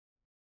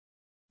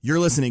You're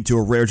listening to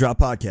a Rare Drop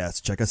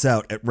podcast. Check us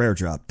out at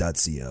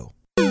raredrop.co.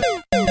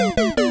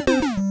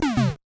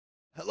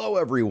 Hello,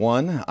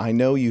 everyone. I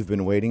know you've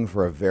been waiting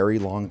for a very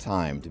long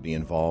time to be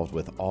involved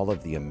with all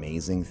of the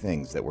amazing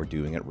things that we're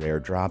doing at Rare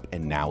Drop,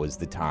 and now is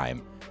the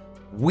time.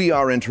 We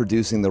are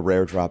introducing the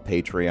Rare Drop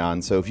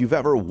Patreon, so if you've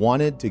ever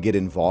wanted to get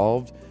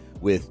involved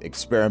with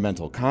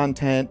experimental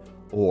content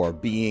or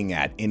being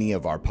at any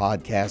of our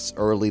podcasts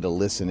early to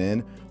listen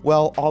in,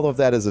 well, all of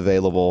that is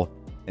available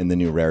in the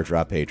new Rare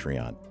Drop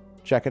Patreon.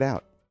 Check it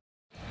out.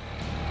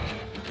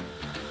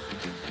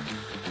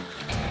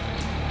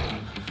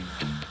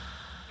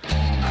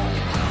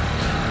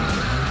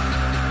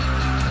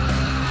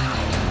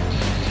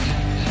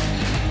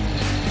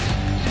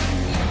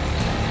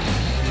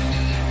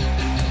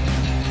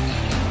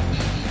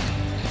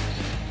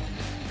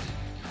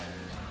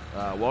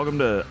 Welcome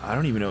to, I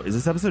don't even know, is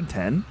this episode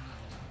 10?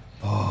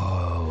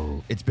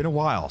 Oh, it's been a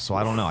while, so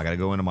I don't know. I got to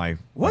go into my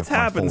What's my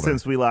happened folder.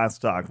 since we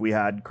last talked? We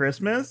had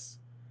Christmas,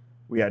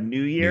 we had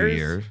New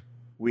Year's,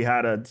 we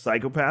had a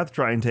psychopath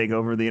try and take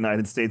over the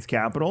United States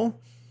Capitol.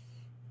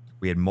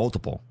 We had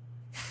multiple.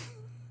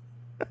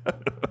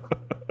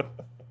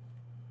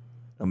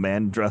 A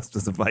man dressed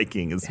as a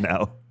Viking is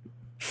now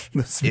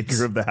the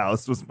Speaker of the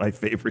House was my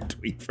favorite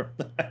tweet from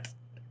that.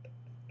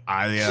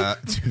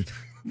 Dude,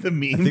 The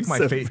memes I think my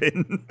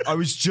been... I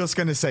was just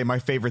gonna say my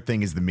favorite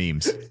thing is the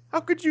memes.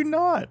 How could you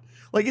not?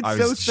 Like, it's I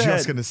so was sad.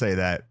 just gonna say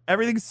that.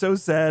 Everything's so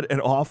sad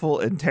and awful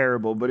and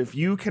terrible, but if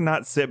you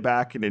cannot sit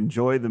back and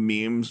enjoy the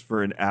memes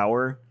for an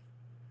hour,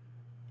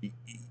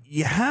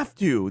 you have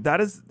to. That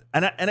is,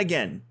 and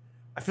again,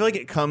 I feel like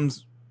it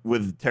comes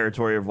with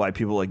territory of why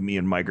people like me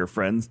and Mike are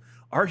friends.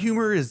 Our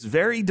humor is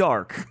very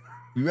dark.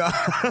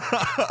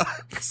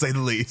 Say the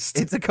least.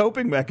 It's a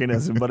coping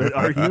mechanism, but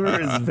our humor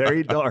is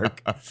very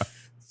dark.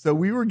 So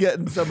we were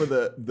getting some of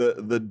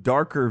the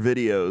darker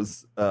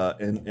videos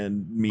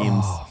and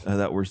memes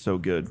that were so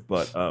good.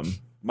 But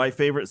my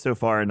favorite so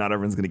far, and not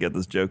everyone's going to get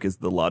this joke, is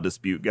the law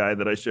dispute guy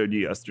that I showed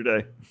you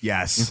yesterday.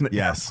 Yes.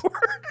 Yes.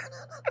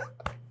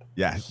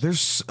 Yeah.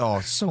 There's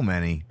so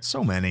many.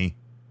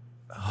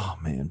 Oh,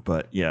 man.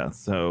 But yeah,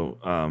 so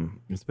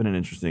it's been an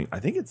interesting,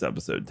 I think it's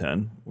episode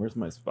 10. Where's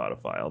my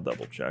Spotify? I'll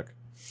double check.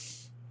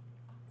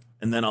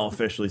 And then I'll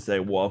officially say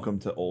welcome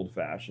to Old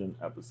Fashioned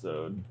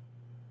episode.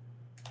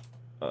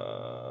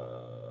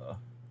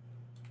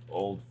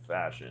 Old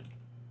Fashioned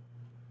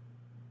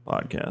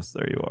podcast.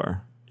 There you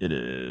are. It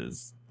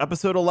is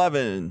episode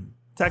 11,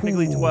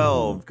 technically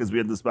 12, because we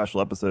had the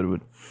special episode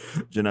with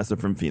Janessa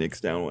from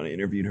Phoenix Down when I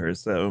interviewed her.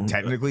 So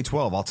Technically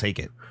 12. I'll take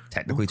it.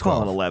 Technically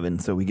call 12. it 11,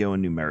 so we go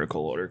in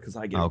numerical order because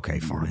I get Okay,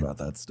 weird fine. about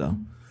that stuff.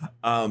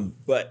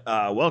 But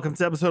welcome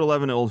to episode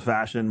 11, Old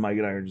Fashioned. Mike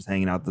and I are just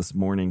hanging out this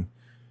morning.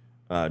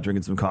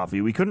 Drinking some coffee.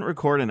 We couldn't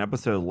record an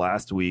episode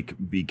last week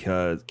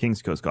because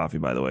King's Coast Coffee,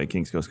 by the way,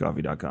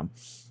 kingscoastcoffee.com.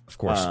 Of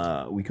course.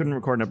 We couldn't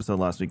record an episode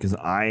last week because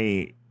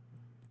I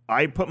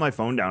put my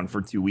phone down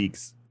for 2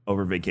 weeks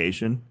over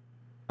vacation.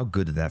 How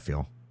good did that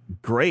feel?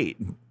 Great.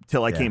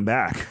 Till I came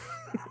back.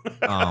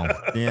 Oh,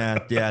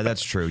 yeah,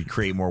 that's true. You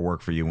create more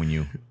work for you when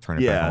you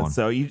turn it back on.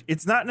 So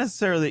it's not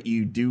necessarily that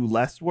you do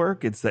less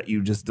work. It's that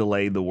you just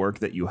delay the work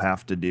that you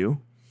have to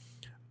do.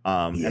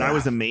 And I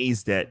was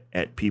amazed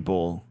at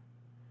people.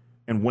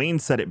 And Wayne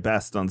said it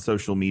best on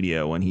social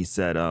media when he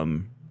said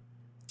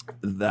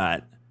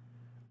that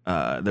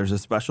there's a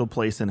special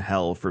place in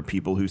hell for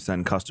people who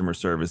send customer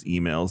service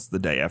emails the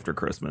day after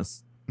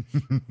Christmas.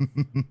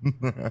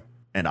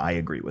 And I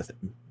agree with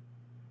him.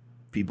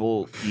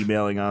 People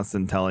emailing us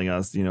and telling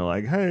us,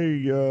 like,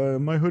 hey,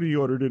 my hoodie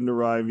order didn't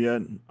arrive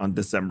yet on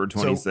December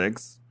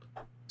 26th.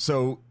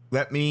 So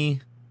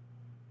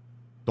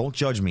don't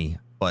judge me,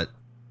 but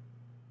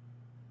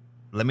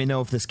let me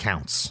know if this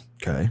counts.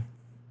 Okay.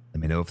 Let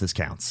me know if this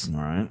counts.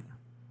 All right.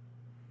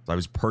 So I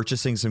was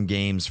purchasing some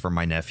games for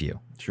my nephew.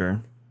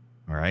 Sure.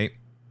 All right.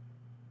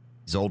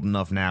 He's old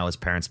enough now. His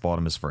parents bought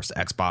him his first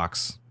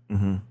Xbox.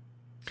 Mm-hmm.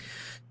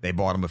 They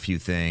bought him a few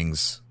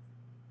things.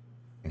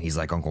 And he's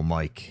like, Uncle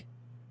Mike,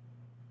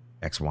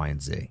 X, Y,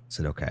 and Z. I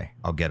said, okay,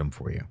 I'll get them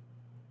for you.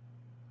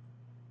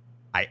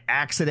 I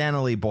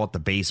accidentally bought the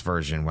base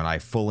version when I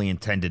fully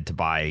intended to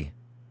buy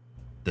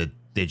the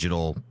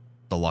digital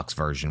deluxe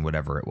version,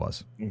 whatever it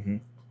was. Mm-hmm.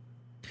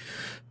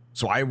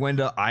 So I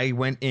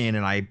went in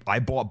and I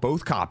bought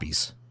both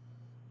copies,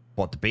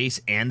 bought the base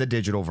and the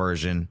digital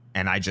version,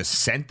 and I just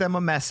sent them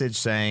a message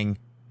saying,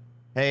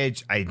 hey,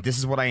 this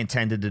is what I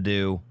intended to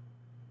do.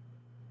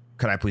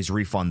 Could I please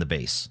refund the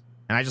base?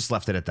 And I just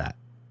left it at that.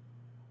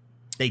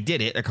 They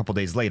did it a couple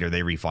days later.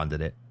 They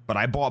refunded it, but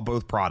I bought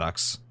both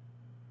products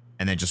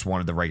and then just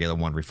wanted the regular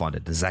one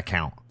refunded. Does that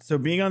count? So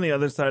being on the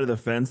other side of the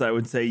fence, I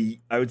would say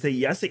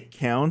yes, it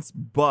counts,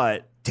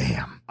 but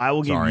Damn. I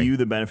will give Sorry. you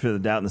the benefit of the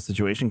doubt in the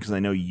situation because I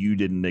know you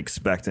didn't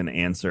expect an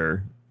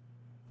answer.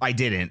 I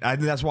didn't.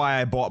 That's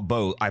why I bought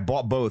both. I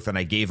bought both and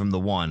I gave him the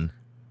one.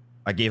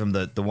 I gave him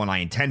the one I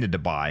intended to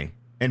buy.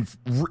 And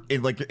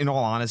in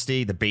all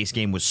honesty, the base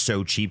game was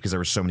so cheap because there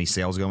were so many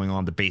sales going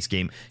on. The base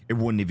game, it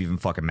wouldn't have even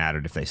fucking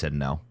mattered if they said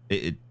no.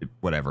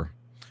 Whatever.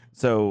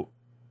 So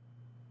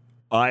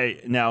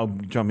Now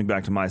jumping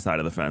back to my side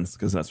of the fence,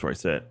 because that's where I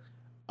sit,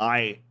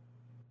 I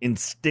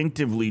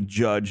instinctively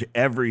judge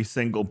every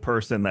single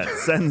person that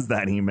sends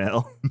that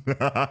email.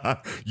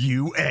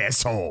 You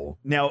asshole.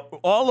 Now,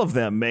 all of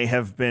them may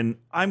have been,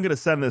 I'm going to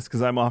send this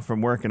because I'm off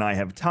from work and I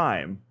have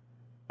time,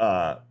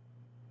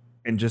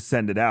 and just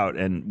send it out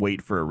and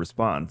wait for a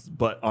response.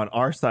 But on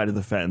our side of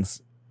the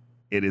fence,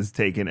 it is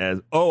taken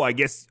as, oh, I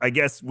guess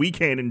we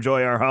can't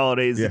enjoy our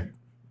holidays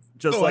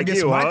just like I guess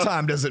you, my huh?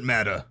 time doesn't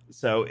matter.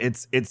 So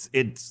it's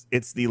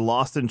the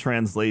lost in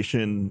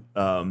translation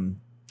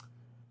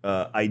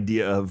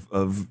idea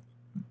of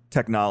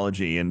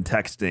technology and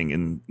texting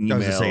and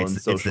email and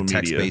social it's the media.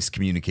 text-based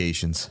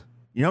communications.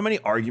 You know how many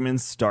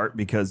arguments start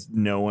because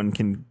no one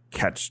can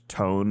catch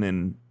tone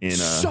in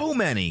So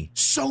many.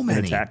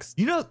 text?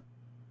 You know,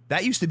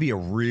 that used to be a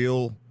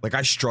real, like,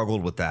 I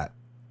struggled with that.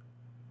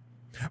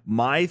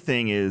 My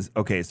thing is,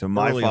 okay, so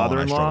my Early on,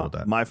 I struggled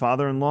with that.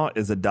 father-in-law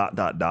is a ...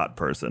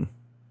 person.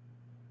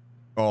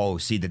 Oh,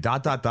 see,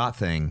 the ...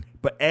 thing.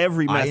 But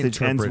every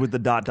message ends interpret- with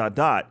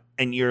the ...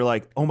 And you're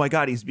like, oh my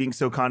God, he's being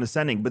so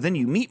condescending. But then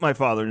you meet my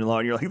father-in-law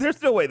and you're like,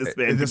 there's no way this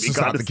man This can be is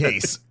not the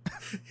condescending. case.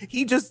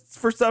 He just,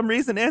 for some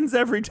reason, ends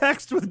every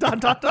text with ... And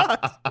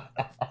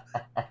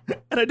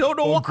I don't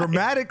know Well, why.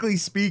 grammatically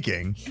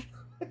speaking,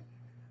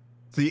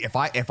 see, if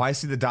I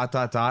see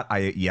the ...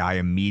 I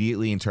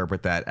immediately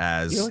interpret that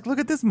as You're like, look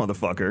at this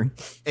motherfucker.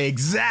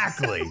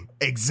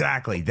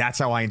 exactly. That's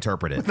how I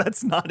interpret it.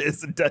 That's not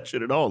his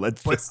intention at all.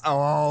 That's just...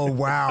 Oh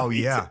wow,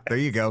 yeah. There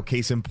you go.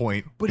 Case in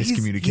point. But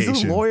Miscommunication.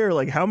 he's a lawyer.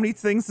 Like, how many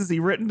things has he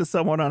written to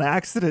someone on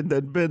accident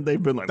that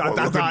they've been like, well,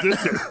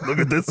 look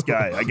at this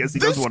guy. I guess he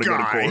does want to go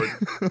to court.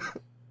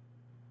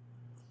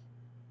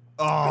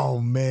 Oh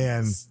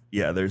man.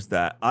 Yeah, there's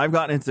that. I've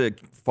gotten into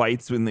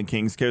fights in the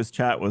King's Coast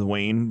chat with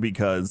Wayne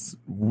because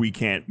you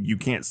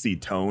can't see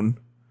tone.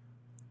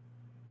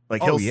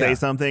 Like, he'll say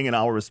something and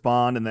I'll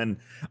respond, and then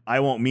I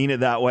won't mean it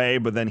that way,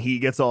 but then he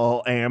gets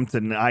all amped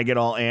and I get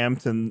all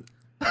amped, and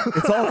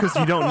it's all because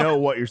you don't know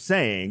what you're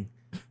saying,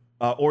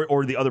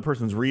 or the other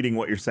person's reading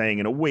what you're saying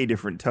in a way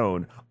different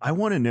tone. I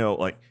want to know,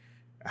 like,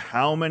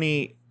 how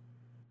many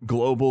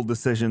global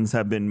decisions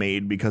have been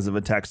made because of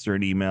a text or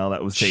an email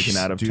that was taken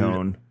out of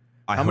tone?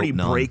 How many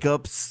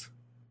breakups,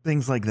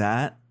 things like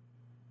that?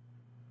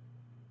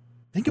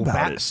 Think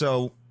about it.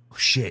 So,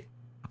 shit.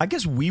 I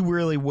guess we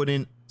really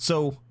wouldn't.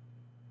 So,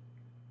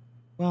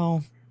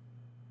 well,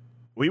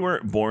 we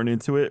weren't born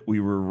into it. We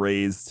were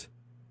raised.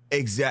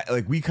 Exactly.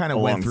 Like, we kind of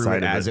went through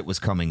it as it was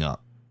coming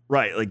up.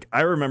 Right. Like,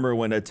 I remember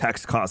when a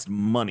text cost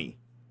money.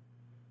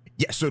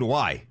 Yeah, so do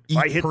I. If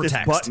I hit this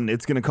button,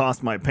 it's going to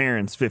cost my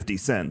parents 50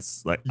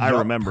 cents. Like, I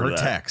remember that.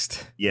 Per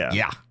text. Yeah.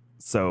 Yeah.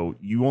 So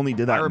you only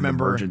did that in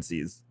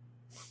emergencies.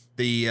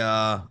 The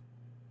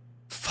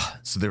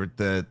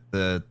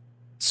the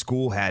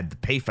school had the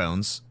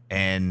payphones,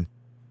 and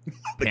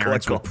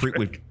parents would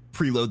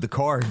preload the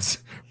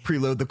cards,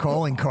 preload the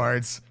calling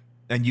cards,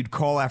 and you'd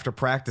call after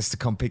practice to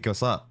come pick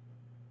us up.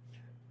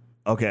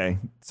 Okay,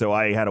 so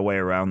I had a way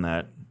around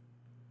that.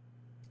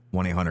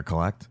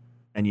 1-800-COLLECT.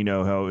 And you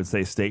know how it would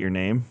say state your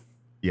name?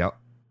 Yep.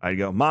 I'd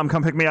go, Mom,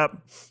 come pick me up.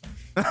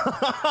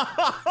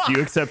 Do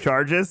you accept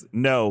charges?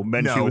 No,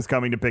 meant she was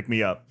coming to pick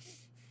me up.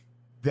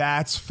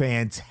 That's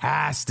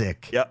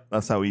fantastic. Yep,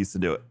 that's how we used to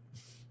do it.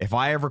 If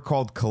I ever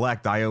called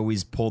collect, I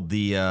always pulled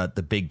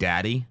the Big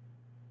Daddy.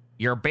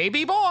 Your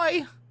baby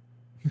boy.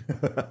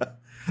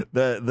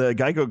 The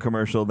Geico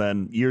commercial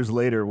then years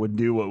later would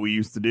do what we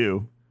used to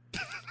do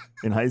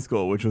in high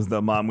school, which was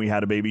the Mom, we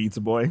had a baby eats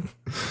a boy.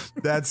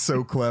 That's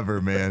so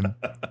clever, man.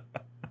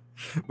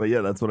 But yeah,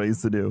 that's what I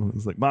used to do.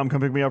 It's like, Mom,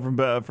 come pick me up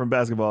from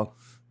basketball.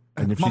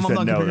 And if she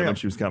said no, then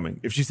she was coming.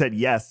 If she said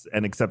yes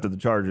and accepted the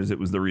charges, it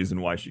was the reason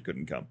why she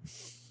couldn't come.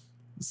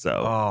 So,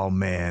 oh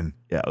man,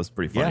 yeah, it was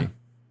pretty funny. Yeah.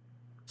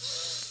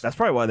 That's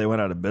probably why they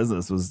went out of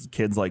business, was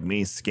kids like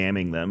me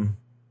scamming them.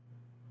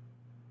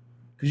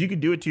 Because you could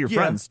do it to your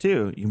friends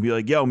too. You can be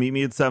like, "Yo, meet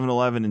me at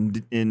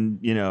 7-Eleven in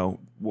you know,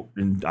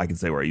 in, I can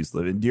say where I used to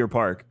live, in Deer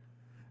Park,"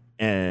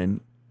 and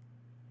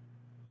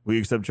we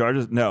accept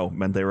charges. No,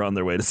 meant they were on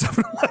their way to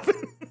 7-Eleven.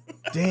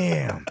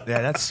 Damn,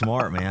 yeah, that's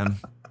smart, man.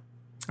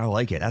 I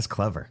like it. That's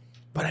clever.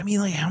 But I mean,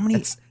 like, how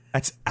many?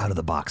 That's out of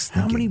the box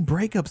thinking. How many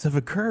breakups have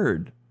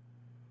occurred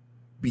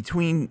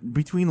between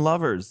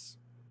lovers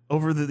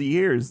over the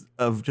years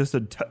of just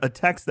a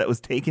text that was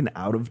taken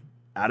out of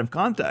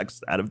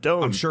context, out of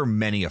tone? I'm sure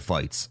many a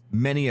fights,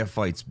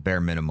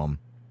 bare minimum.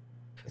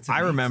 I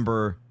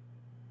remember.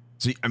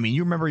 So I mean,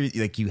 you remember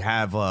like you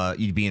have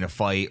you'd be in a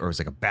fight, or it was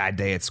like a bad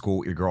day at school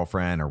with your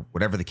girlfriend, or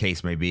whatever the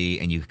case may be,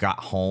 and you got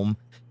home,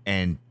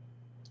 and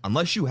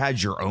unless you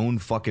had your own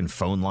fucking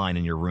phone line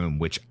in your room,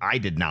 which I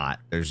did not,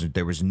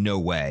 there was no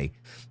way,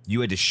 you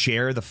had to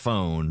share the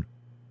phone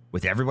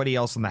with everybody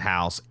else in the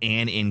house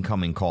and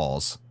incoming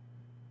calls.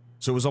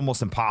 So it was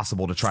almost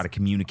impossible to try to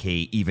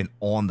communicate even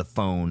on the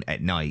phone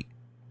at night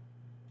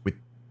with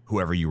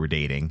whoever you were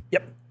dating.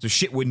 Yep. So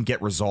shit wouldn't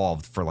get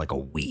resolved for like a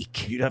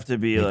week. You'd have to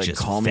be like,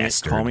 call me at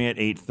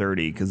 8:30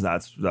 because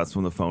that's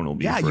when the phone will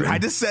be free. You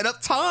had to set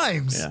up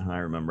times. Yeah, I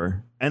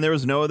remember. And there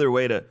was no other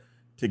way to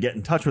to get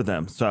in touch with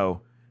them.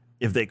 So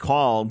if they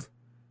called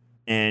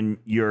and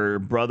your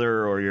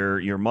brother or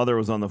your mother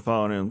was on the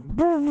phone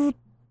and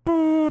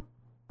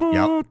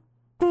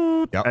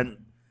Yep. and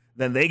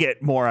then they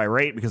get more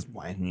irate because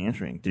why isn't he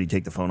answering? Did he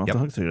take the phone off the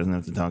hook so he doesn't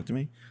have to talk to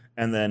me?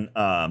 And then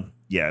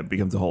it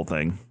becomes a whole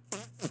thing.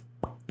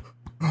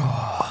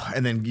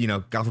 And then,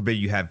 God forbid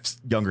you have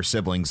younger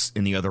siblings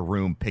in the other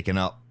room picking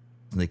up,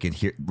 and they could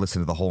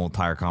listen to the whole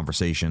entire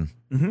conversation.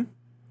 That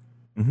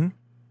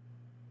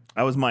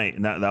was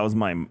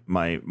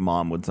my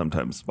mom would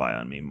sometimes spy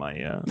on me.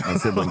 My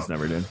siblings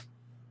never did.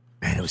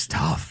 Man, it was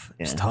tough.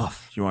 It was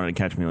tough. She wanted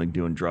to catch me like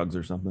doing drugs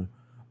or something.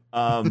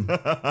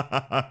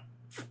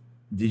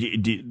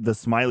 Did the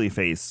smiley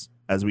face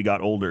as we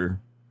got older?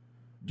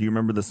 Do you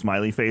remember the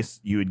smiley face?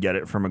 You would get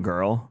it from a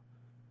girl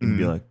and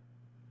be like,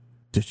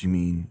 "Does she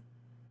mean,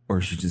 or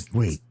is she just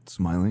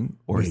smiling,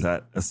 or is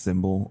that a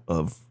symbol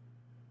of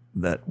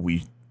that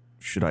we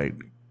should I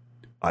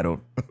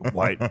don't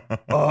why?"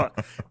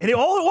 And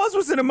all it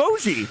was an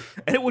emoji,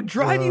 and it would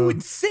drive you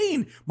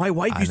insane. My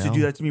wife used to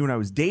do that to me when I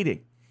was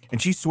dating,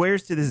 and she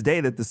swears to this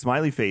day that the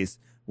smiley face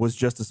was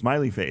just a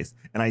smiley face,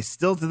 and I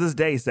still to this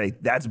day say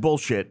that's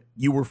bullshit.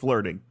 You were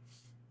flirting.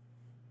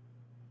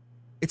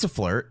 It's a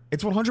flirt.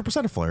 It's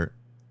 100% a flirt.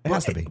 It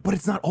has to be. But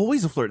it's not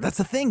always a flirt. That's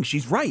the thing.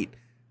 She's right.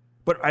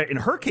 But in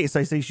her case,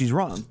 I say she's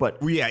wrong. But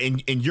yeah,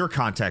 in your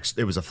context,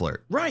 it was a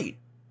flirt. Right.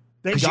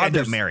 Because you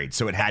ended up married,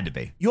 so it had to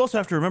be. You also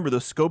have to remember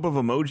the scope of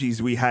emojis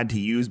we had to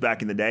use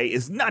back in the day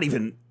is not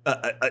even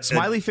a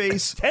smiley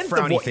face,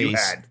 frowny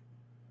face,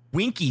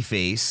 winky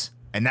face,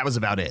 and that was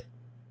about it.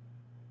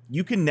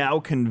 You can now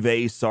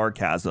convey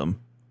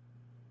sarcasm.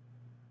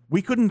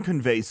 We couldn't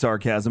convey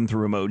sarcasm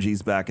through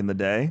emojis back in the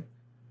day.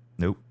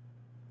 Nope.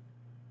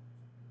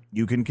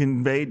 You can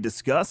convey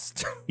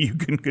disgust. You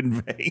can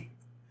convey...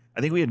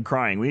 I think we had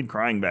crying. We had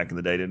crying back in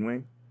the day, didn't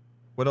we?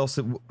 What else?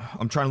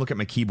 I'm trying to look at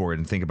my keyboard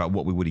and think about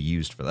what we would have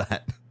used for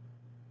that.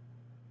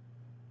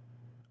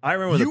 I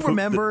remember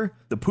the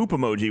the poop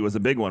emoji was a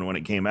big one when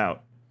it came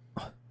out.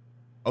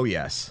 Oh,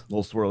 yes.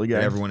 Little swirly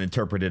guy. Everyone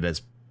interpreted it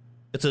as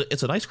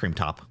it's an ice cream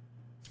top.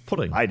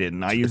 Pudding. I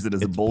didn't. I used it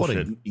as a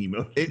bullshit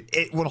emoji.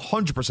 It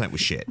 100%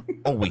 was shit.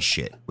 Always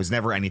shit. Was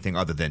never anything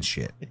other than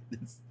shit.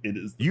 It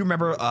is. You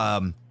remember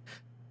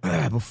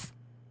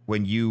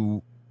when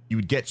you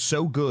would get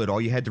so good,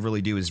 all you had to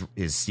really do is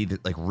see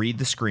read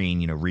the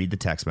screen, read the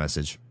text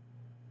message.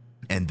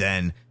 And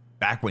then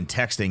back when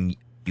texting,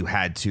 you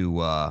had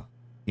to,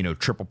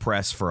 triple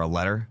press for a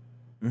letter.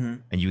 Mm-hmm.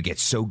 And you would get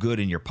so good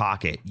in your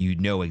pocket,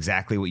 you'd know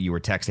exactly what you were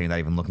texting without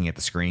even looking at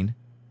the screen.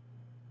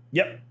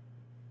 Yep.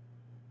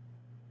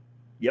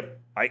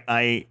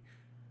 I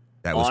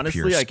that was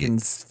honestly, I can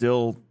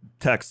still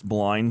text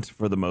blind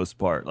for the most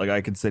part. Like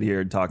I could sit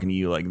here talking to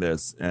you like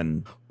this,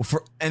 and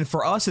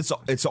for us,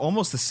 it's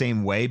almost the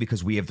same way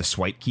because we have the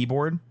swipe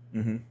keyboard.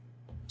 Mm-hmm.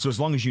 So as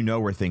long as you know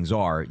where things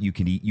are, you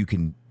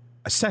can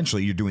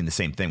essentially you're doing the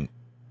same thing.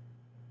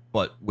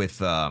 But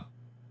with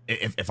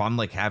if I'm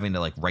having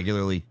to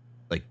regularly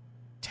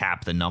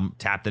tap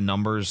the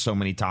numbers so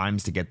many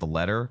times to get the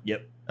letter,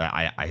 yep,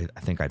 I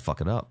think I'd fuck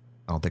it up.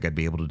 I don't think I'd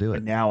be able to do it.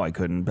 But now I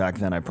couldn't. Back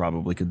then, I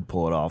probably could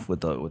pull it off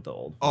with the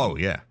old. Oh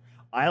yeah.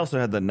 I also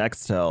had the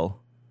Nextel,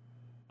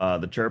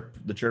 the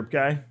chirp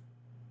guy.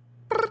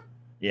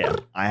 Yeah,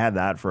 I had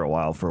that for a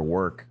while for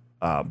work.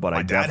 But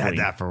my dad had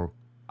that for.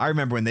 I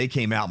remember when they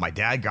came out. My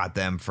dad got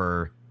them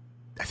for,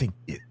 I think,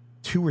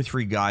 2 or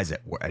 3 guys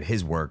at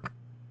his work.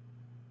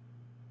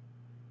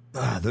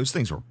 Those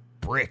things were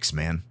bricks,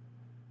 man.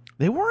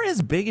 They weren't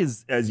as big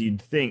as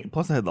you'd think.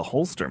 Plus, I had the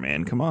holster,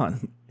 man. Come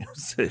on.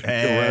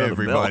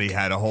 Everybody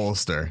had a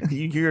holster.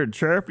 You hear a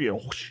chirp, you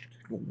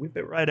whip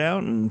it right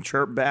out and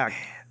chirp back.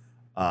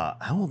 How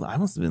old? I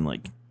must have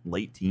been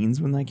late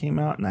teens when that came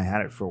out, and I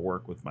had it for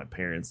work with my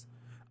parents.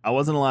 I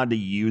wasn't allowed to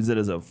use it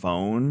as a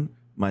phone.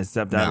 My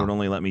stepdad would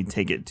only let me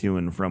take it to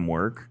and from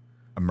work.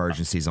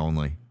 Emergencies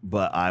only.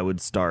 But I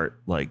would start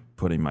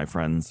putting my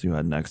friends who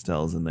had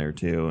Nextels in there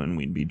too, and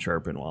we'd be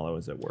chirping while I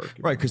was at work.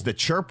 Right, because the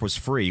chirp was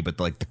free, but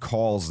the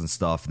calls and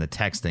stuff and the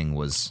texting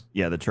was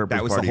the chirp.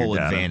 That was part the of whole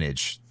your data.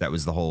 advantage. That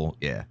was the whole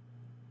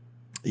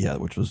Yeah,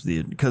 which was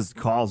because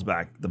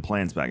the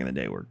plans back in the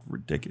day were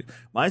ridiculous.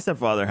 My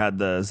stepfather had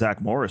the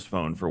Zach Morris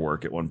phone for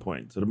work at one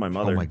point. So did my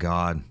mother. Oh my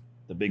God.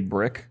 The big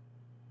brick.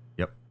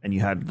 Yep. And you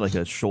had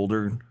a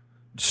shoulder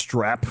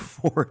strap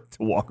for it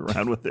to walk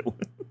around with it.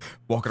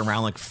 Walking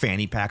around like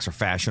fanny packs are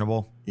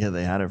fashionable. Yeah,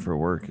 they had it for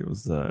work. It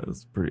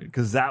was pretty,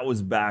 because that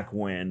was back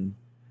when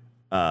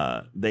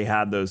they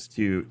had those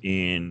two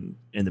in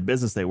the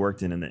business they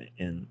worked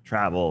in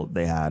travel.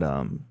 They had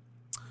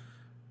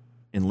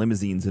in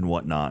limousines and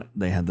whatnot,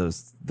 they had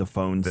the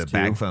phones, the too.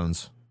 bag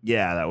phones.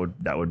 Yeah,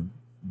 that would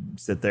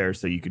sit there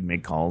so you could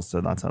make calls. So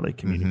that's how they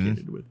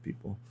communicated with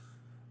people.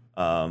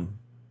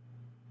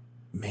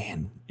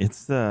 Man,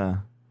 it's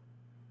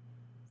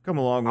come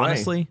a long way.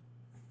 Honestly,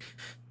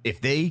 if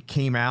they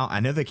came out, I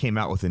know they came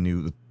out with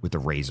the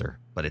Razor,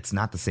 but it's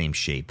not the same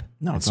shape.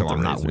 No, it's so not the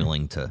I'm not Razor.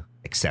 willing to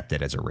accept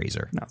it as a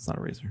Razor. No, it's not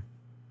a Razor.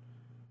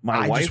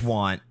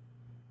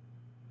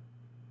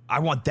 I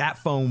want that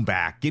phone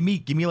back. Give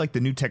me like the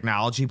new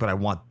technology, but I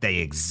want the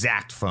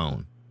exact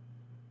phone.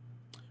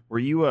 Were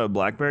you a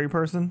BlackBerry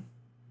person?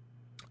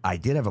 I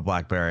did have a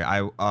BlackBerry.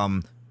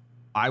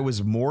 I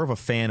was more of a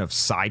fan of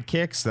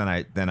Sidekicks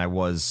than I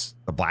was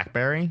a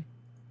BlackBerry.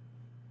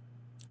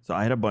 So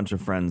I had a bunch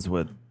of friends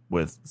with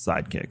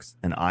Sidekicks,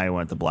 and I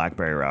went the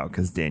BlackBerry route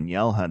because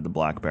Danielle had the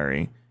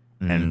BlackBerry,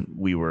 and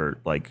we were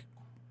like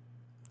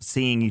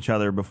seeing each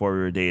other before we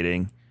were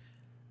dating,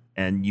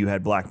 and you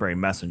had BlackBerry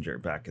Messenger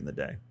back in the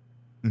day.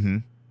 Mm-hmm.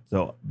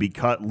 So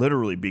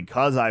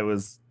because I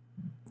was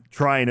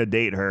trying to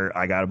date her,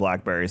 I got a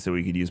BlackBerry so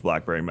we could use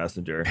BlackBerry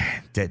Messenger.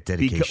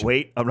 Dedication.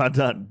 Wait, I'm not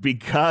done.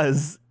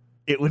 Because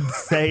it would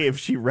say if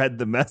she read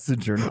the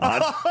message or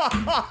not.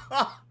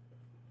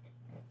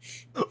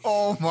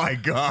 Oh my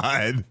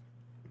God.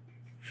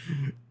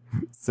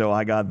 So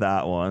I got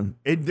that one.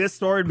 This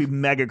story would be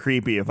mega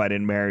creepy if I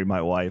didn't marry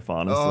my wife,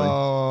 honestly.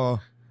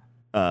 Oh.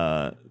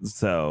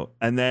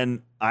 And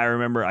then I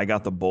remember I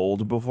got the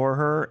Bold before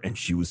her, and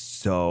she was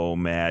so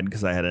mad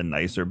because I had a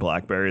nicer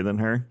BlackBerry than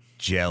her.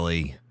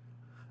 Jelly.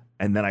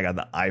 And then I got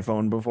the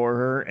iPhone before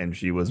her, and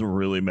she was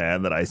really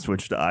mad that I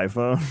switched to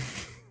iPhone.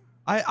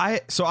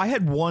 So I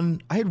had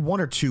one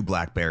or two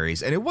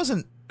BlackBerries, and it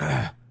wasn't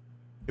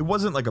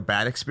like a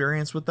bad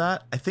experience with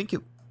that. I think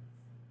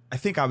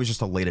I was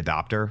just a late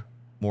adopter,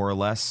 more or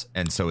less,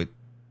 and so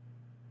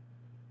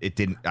it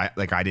didn't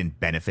I didn't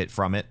benefit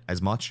from it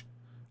as much.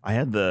 I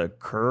had the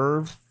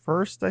Curve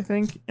first, I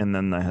think, and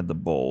then I had the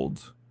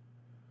Bold.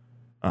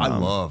 I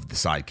love the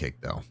Sidekick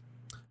though.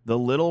 The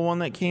little one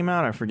that came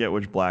out, I forget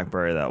which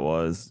BlackBerry that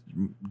was.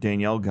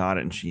 Danielle got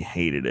it and she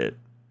hated it.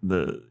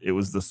 It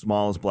was the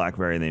smallest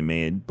BlackBerry they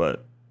made,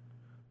 but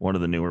one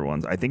of the newer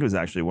ones. I think it was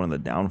actually one of the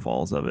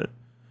downfalls of it.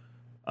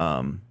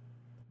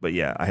 But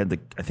yeah, I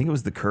think it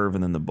was the Curve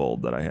and then the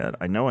Bold that I had.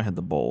 I know I had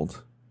the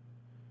Bold.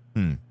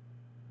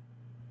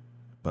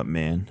 But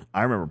man,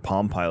 I remember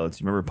Palm Pilots.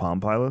 You remember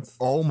Palm Pilots?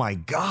 Oh my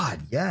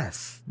God,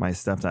 yes. My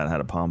stepdad had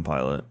a Palm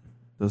Pilot.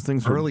 Those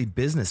things were early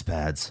business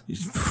pads.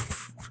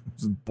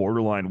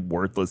 Borderline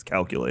worthless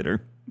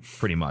calculator.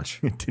 Pretty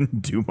much. It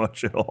didn't do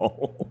much at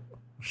all.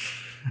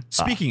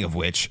 Speaking of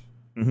which,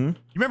 you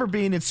remember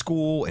being in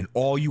school and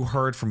all you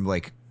heard from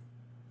like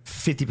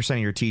 50% of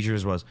your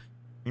teachers was,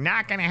 "You're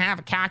not going to have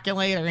a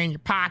calculator in your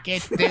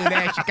pocket to do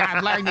this. You got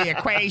to learn the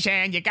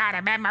equation. You got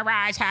to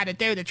memorize how to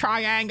do the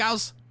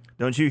triangles."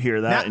 Don't you hear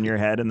that in your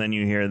head? And then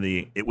you hear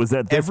it was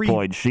at this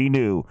point she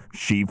knew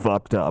she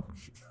fucked up.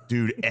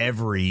 Dude,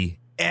 every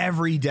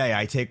day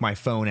I take my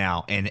phone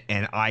out and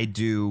I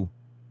do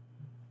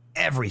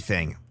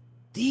everything.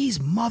 These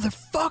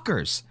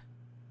motherfuckers.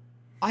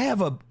 I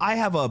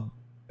have a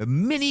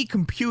mini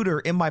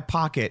computer in my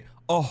pocket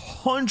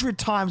 100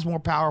 times more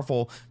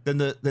powerful than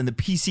the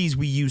PCs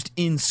we used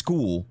in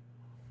school.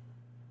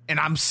 And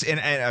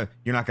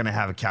you're not gonna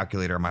have a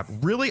calculator in my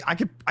really. I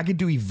could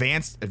do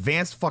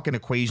advanced fucking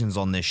equations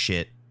on this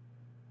shit.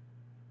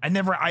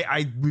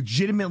 I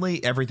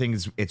legitimately everything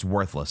it's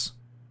worthless.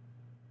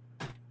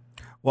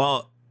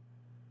 Well,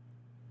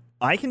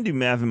 I can do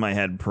math in my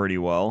head pretty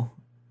well,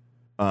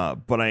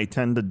 but I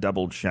tend to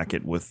double check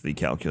it with the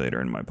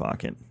calculator in my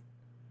pocket.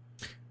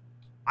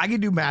 I can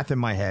do math in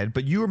my head,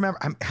 but you remember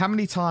how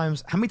many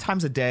times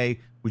a day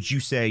would you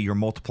say you're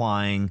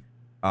multiplying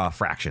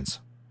fractions?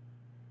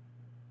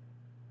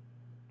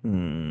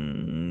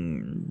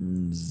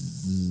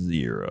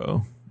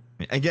 0.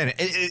 Again,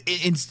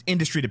 it's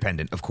industry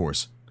dependent, of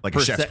course. Like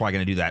a chef's probably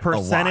going to do that.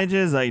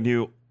 Percentages I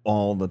do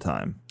all the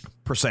time.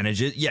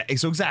 Percentages, yeah.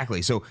 So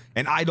exactly. So,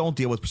 and I don't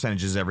deal with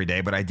percentages every day,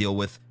 but I deal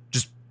with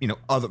just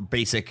other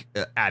basic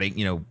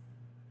adding,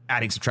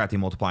 subtracting,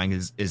 multiplying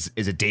is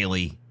a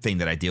daily thing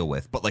that I deal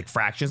with. But like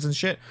fractions and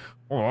shit,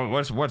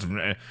 what's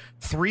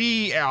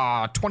 3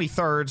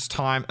 23rds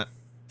time?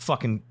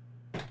 Fucking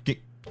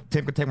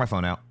take my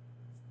phone out.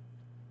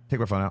 Take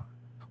my phone out.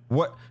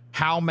 What?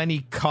 How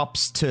many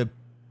cups to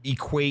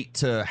equate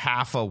to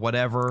half a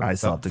whatever? I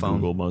still have to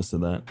Google most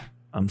of that.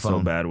 I'm so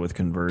bad with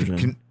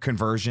conversion.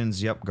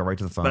 Conversions, yep. Go right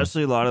to the phone.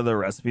 Especially a lot of the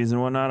recipes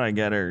and whatnot I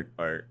get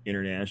are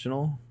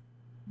international.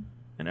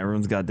 And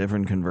everyone's got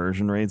different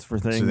conversion rates for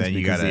things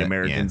because the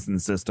Americans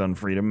insist on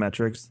freedom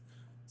metrics.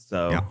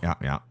 So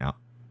yeah.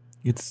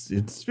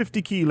 It's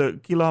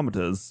 50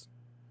 kilometers.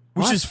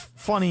 Which is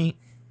funny.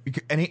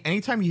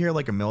 Anytime you hear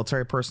like a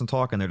military person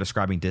talk and they're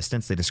describing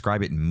distance, they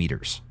describe it in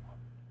meters.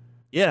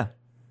 Yeah.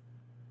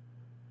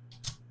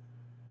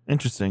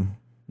 Interesting.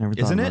 Never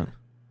thought Isn't of it? that.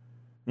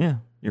 Yeah,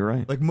 you're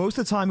right. Like most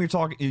of the time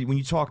when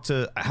you talk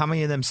to, how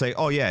many of them say,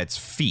 "Oh yeah, it's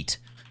feet."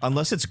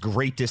 Unless it's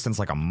great distance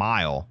like a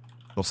mile,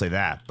 they'll say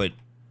that. But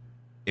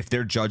if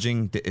they're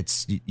judging,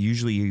 it's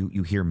usually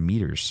you hear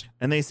meters.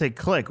 And they say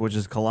click, which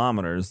is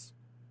kilometers.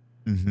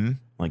 Mm-hmm.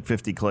 Like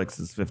 50 clicks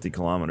is 50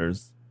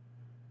 kilometers.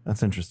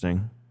 That's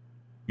interesting.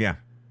 Yeah.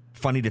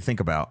 Funny to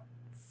think about.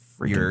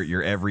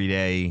 Your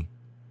everyday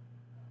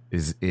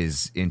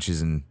is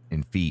inches and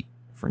feet.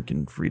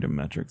 Freaking freedom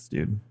metrics,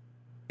 dude.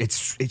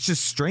 It's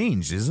just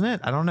strange, isn't it?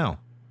 I don't know.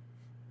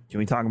 Can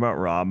we talk about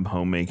Rob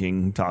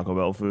homemaking Taco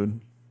Bell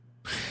food?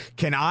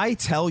 Can I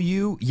tell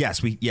you?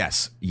 Yes, we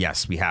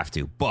have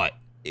to. But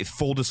if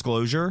full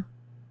disclosure,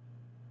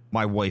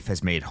 my wife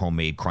has made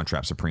homemade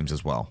Crunchwrap Supremes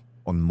as well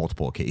on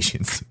multiple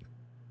occasions.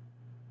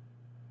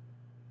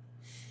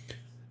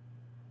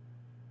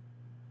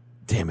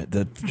 Damn it!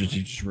 You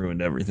just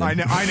ruined everything. I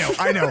know.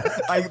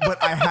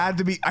 But I had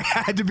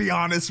to be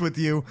honest with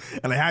you,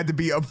 and I had to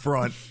be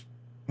upfront.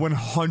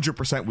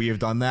 100% we have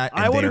done that,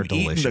 and I would they are have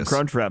eaten delicious. the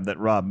Crunchwrap that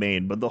Rob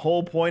made, but the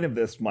whole point of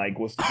this, Mike,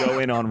 was to go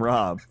in on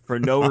Rob for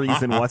no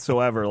reason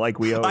whatsoever, like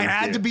we always I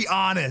had do. to be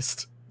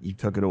honest. You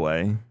took it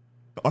away.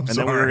 I'm And sorry.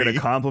 then we were going to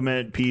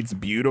compliment Pete's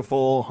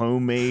beautiful,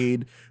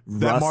 homemade,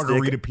 that rustic,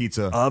 margarita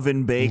pizza.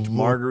 oven-baked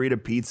margarita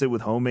pizza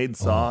with homemade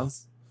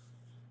sauce.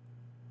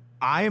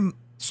 I'm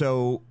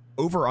so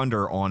over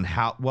under on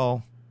how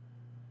well.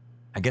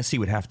 I guess he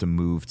would have to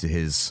move to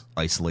his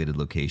isolated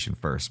location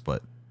first,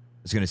 but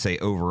I was going to say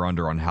over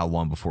under on how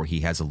long before he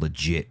has a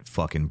legit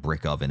fucking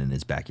brick oven in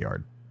his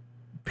backyard.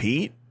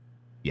 Pete?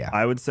 Yeah,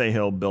 I would say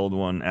he'll build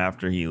one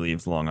after he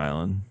leaves Long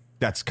Island.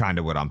 that's kind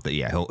of what I'm thinking.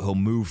 Yeah, he'll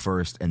move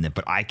first, and then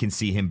but I can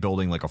see him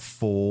building like a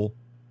full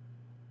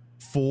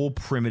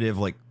primitive,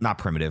 like not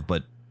primitive,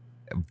 but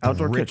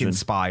Outdoor brick kitchen.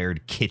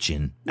 inspired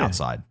kitchen Yeah.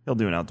 outside. He'll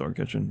do an outdoor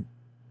kitchen.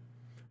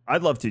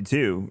 I'd love to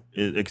too,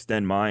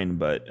 extend mine,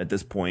 but at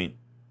this point,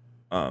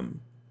 I'm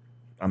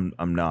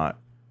not.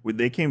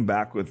 They came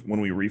back with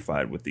when we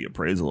refied with the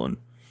appraisal, and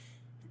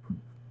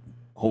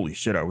holy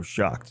shit, I was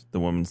shocked. The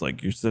woman's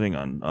like, "You're sitting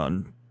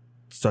on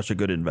such a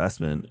good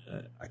investment."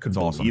 I couldn't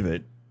believe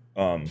it.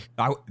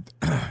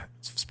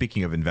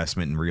 Speaking of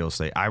investment in real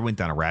estate, I went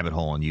down a rabbit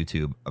hole on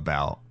YouTube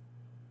about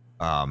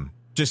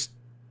just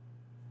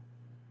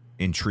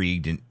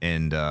intrigued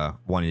and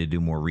wanting to do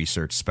more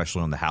research,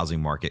 especially on the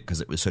housing market,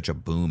 because it was such a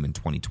boom in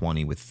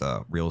 2020 with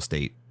real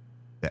estate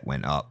that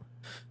went up.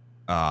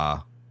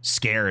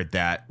 Scared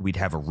that we'd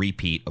have a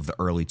repeat of the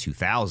early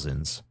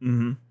 2000s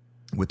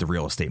with the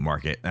real estate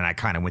market. And I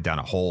kind of went down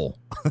a hole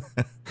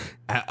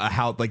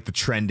how like the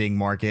trending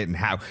market and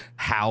how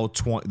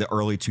the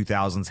early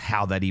 2000s,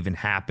 how that even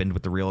happened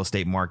with the real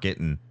estate market,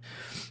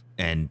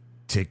 and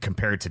to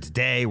compare it to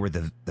today where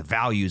the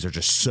values are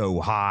just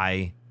so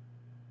high.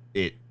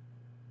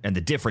 And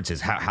the difference is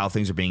how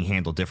things are being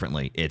handled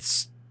differently.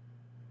 It's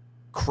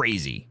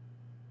crazy.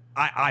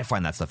 I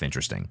find that stuff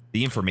interesting.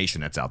 The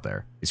information that's out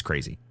there is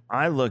crazy.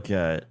 I look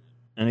at,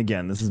 and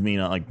again, this is me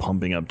not like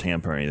pumping up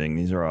Tampa or anything.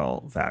 These are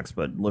all facts,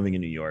 but living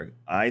in New York,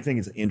 I think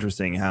it's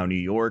interesting how New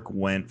York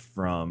went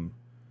from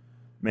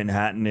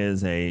Manhattan is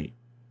the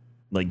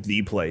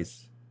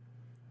place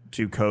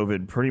to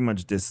COVID pretty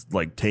much just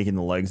like taking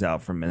the legs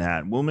out from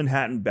Manhattan. Will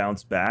Manhattan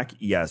bounce back?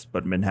 Yes,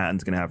 but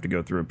Manhattan's going to have to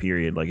go through a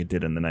period like it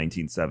did in the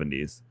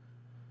 1970s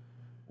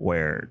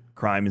where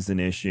crime is an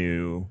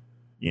issue,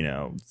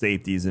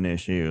 safety is an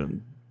issue.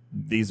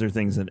 These are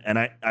things that, and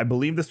I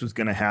believe this was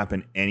going to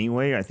happen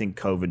anyway. I think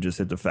COVID just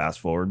hit the fast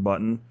forward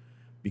button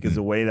because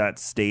the way that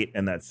state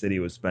and that city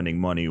was spending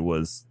money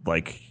was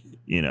like,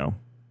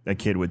 a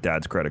kid with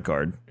dad's credit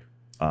card.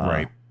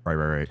 Right.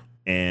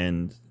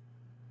 And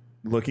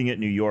looking at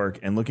New York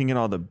and looking at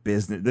all the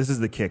business, this is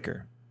the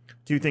kicker.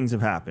 Two things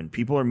have happened.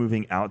 People are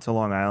moving out to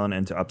Long Island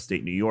and to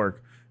upstate New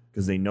York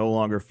because they no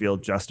longer feel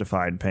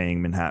justified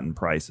paying Manhattan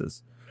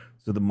prices.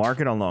 So the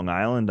market on Long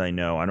Island, I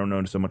don't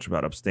know so much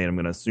about upstate. I'm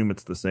going to assume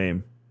it's the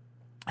same,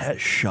 has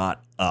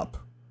shot up.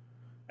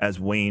 As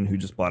Wayne, who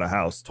just bought a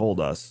house, told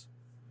us,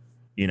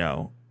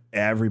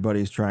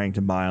 everybody's trying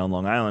to buy on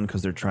Long Island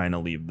because they're trying to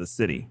leave the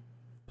city.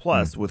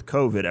 Plus, with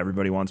COVID,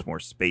 everybody wants more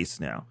space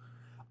now.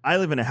 I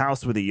live in a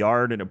house with a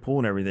yard and a pool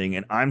and everything,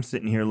 and I'm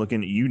sitting here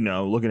looking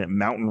at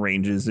mountain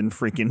ranges in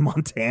freaking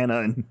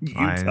Montana and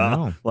Utah. I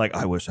know. Like,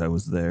 I wish I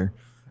was there.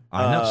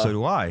 I know, so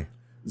do I.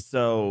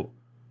 So,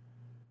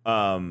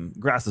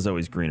 grass is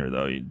always greener,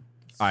 though.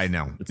 I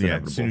know. It's Yeah,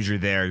 inevitable. as soon as you're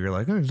there, you're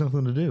like, oh, there's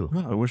nothing to do.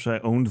 Oh, I wish I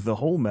owned the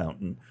whole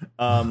mountain.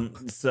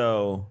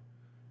 So,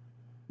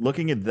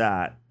 looking at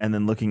that and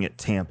then looking at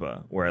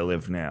Tampa, where I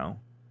live now,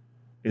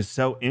 is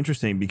so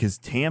interesting because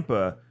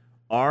Tampa,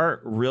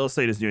 our real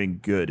estate is doing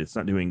good. It's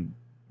not doing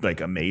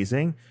like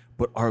amazing,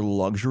 but our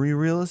luxury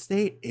real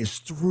estate is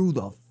through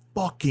the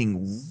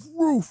fucking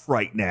roof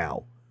right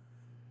now.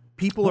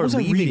 People What are was I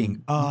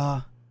leaving.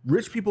 reading?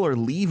 Rich people are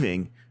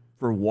leaving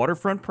for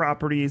waterfront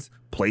properties,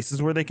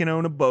 places where they can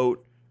own a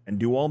boat and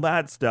do all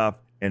that stuff,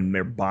 and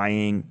they're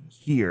buying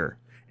here.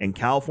 And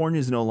California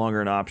is no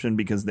longer an option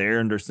because they're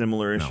under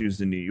similar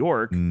issues in New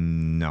York.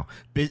 No.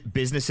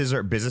 Businesses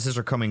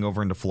are coming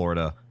over into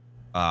Florida.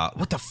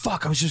 What the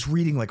fuck? I was just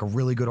reading like a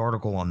really good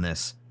article on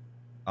this.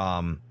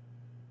 And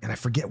I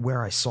forget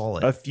where I saw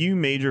it. A few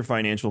major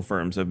financial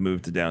firms have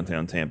moved to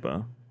downtown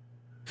Tampa.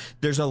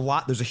 There's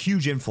a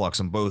huge influx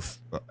on both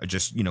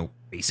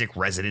basic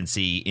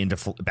residency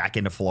back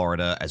into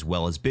Florida, as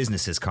well as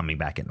businesses coming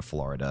back into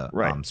Florida,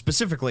 right?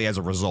 Specifically as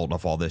a result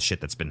of all this shit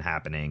that's been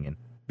happening, and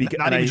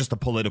not and even just the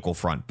political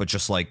front, but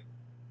just like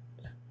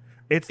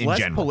it's less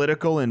general.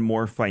 political and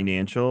more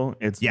financial.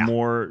 It's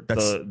more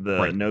the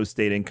right. no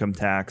state income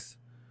tax.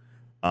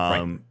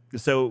 Right.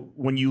 So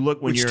when you're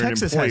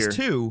Texas an employer, has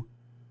too.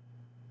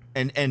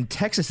 and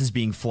Texas is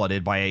being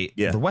flooded by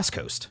the West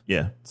Coast.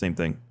 Yeah, same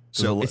thing.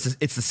 So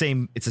it's the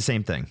same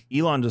thing.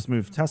 Elon just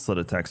moved Tesla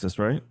to Texas,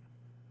 right?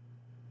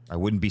 I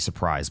wouldn't be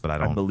surprised, but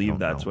I believe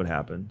that's what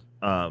happened.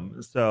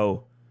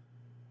 So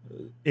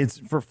it's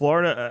for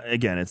Florida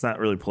again. It's not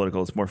really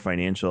political. It's more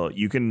financial.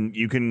 You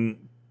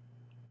can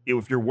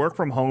if you work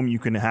from home, you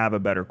can have a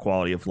better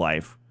quality of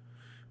life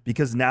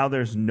because now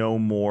there's no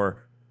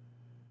more.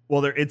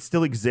 Well, it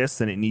still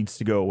exists and it needs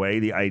to go away.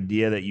 The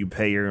idea that you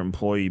pay your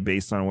employee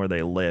based on where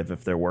they live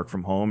if they work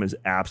from home is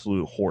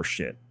absolute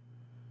horseshit.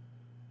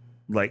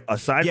 Like,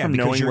 aside from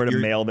knowing where to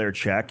mail their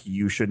check,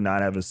 you should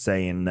not have a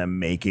say in them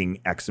making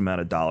X amount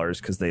of dollars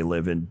because they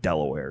live in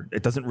Delaware.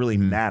 It doesn't really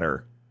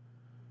matter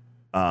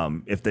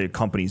if the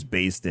company's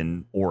based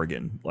in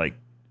Oregon. Like,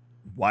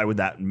 why would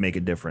that make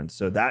a difference?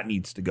 So that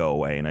needs to go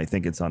away, and I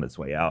think it's on its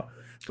way out.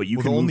 But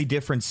the only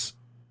difference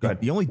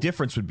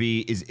would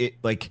be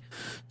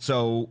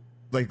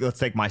let's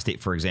take my state,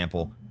 for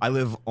example. I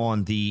live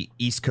on the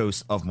East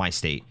Coast of my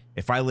state.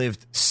 If I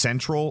lived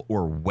central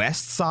or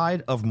west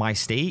side of my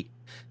state,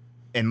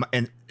 and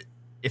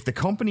if the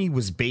company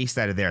was based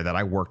out of there that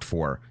I worked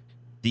for,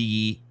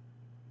 the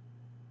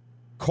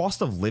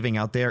cost of living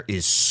out there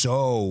is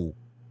so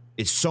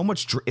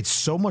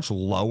much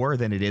lower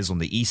than it is on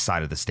the east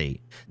side of the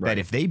state. Right. That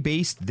if they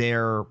based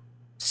their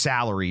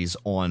salaries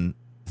on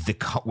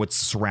what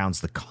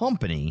surrounds the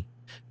company,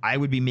 I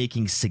would be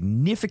making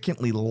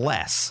significantly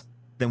less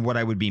than what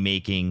I would be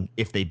making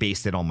if they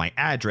based it on my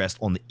address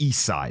on the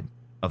east side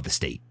of the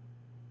state.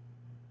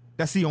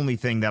 That's the only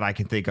thing that I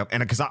can think of.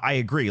 And because I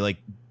agree, like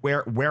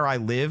where I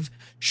live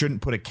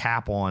shouldn't put a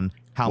cap on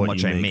how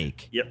much I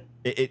make. Yep.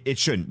 It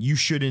shouldn't. You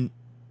shouldn't,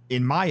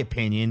 in my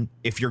opinion,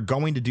 if you're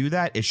going to do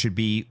that, it should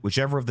be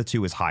whichever of the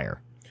two is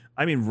higher.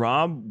 I mean,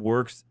 Rob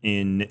works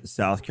in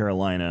South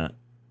Carolina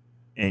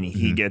and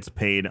he gets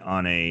paid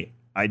on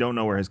I don't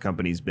know where his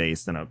company's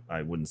based, and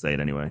I wouldn't say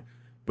it anyway.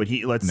 But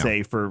let's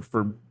say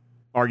for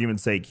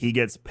argument's sake, he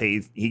gets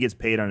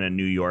paid on a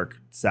New York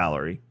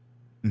salary.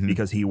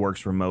 Because he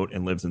works remote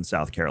and lives in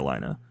South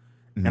Carolina.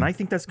 And I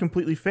think that's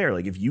completely fair.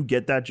 Like, if you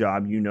get that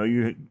job, you know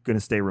you're going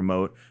to stay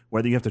remote,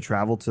 whether you have to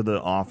travel to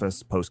the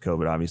office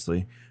post-COVID,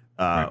 obviously,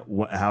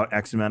 how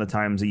X amount of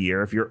times a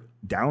year. If you're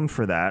down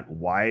for that,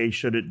 why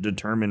should it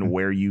determine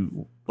where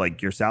you,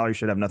 like, your salary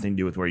should have nothing to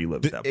do with where you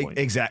live at that point?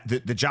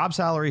 Exactly. The job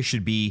salary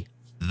should be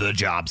the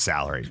job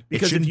salary.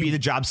 Because it shouldn't be the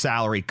job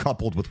salary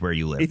coupled with where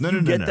you live. If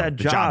you get that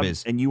job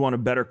and you want a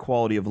better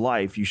quality of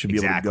life, you should be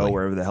able to go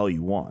wherever the hell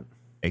you want.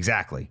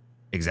 Exactly.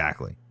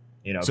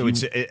 You know, so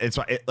it's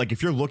like,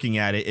 if you're looking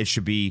at it, it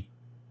should be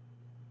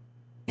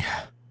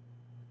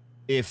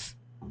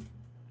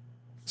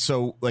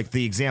like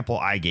the example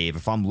I gave,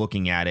 if I'm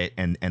looking at it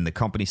and the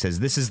company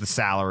says this is the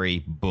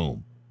salary,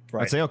 boom.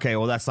 Right. I'd say, okay,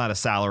 well, that's not a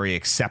salary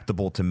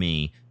acceptable to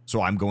me.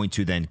 So I'm going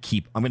to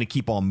keep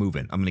on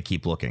moving. I'm going to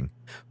keep looking.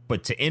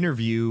 But to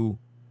interview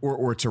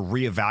or to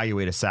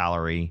reevaluate a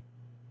salary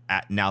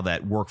now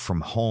that work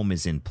from home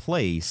is in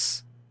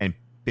place and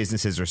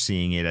businesses are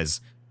seeing it as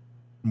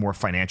more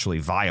financially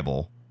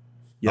viable,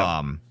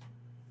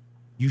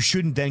 you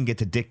shouldn't then get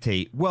to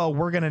dictate, well,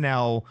 we're going to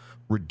now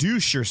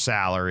reduce your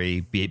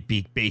salary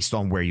be based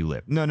on where you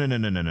live. No.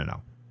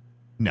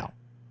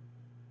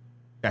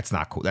 That's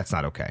not cool. That's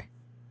not okay.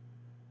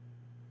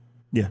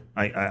 Yeah,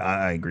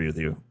 I agree with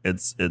you.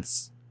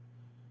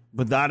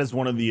 But that is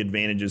one of the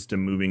advantages to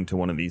moving to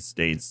one of these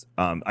states.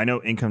 I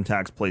know income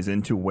tax plays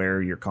into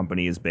where your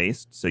company is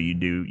based. So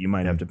you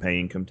might have to pay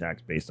income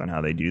tax based on how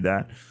they do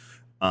that.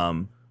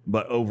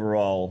 But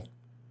overall,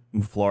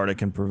 Florida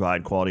can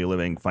provide quality of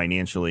living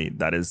financially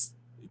that is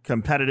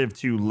competitive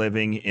to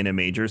living in a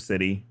major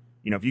city.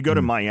 You know, if you go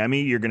to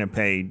Miami, you're going to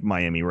pay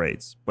Miami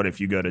rates. But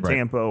if you go to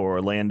Tampa or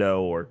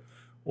Orlando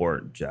or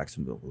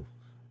Jacksonville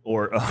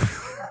or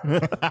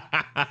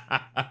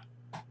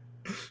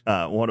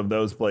one of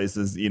those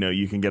places, you know,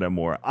 you can get a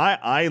more.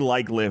 I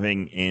like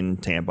living in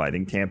Tampa. I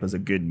think Tampa's a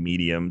good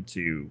medium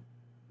to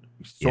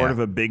sort of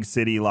a big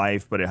city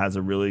life, but it has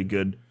a really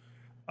good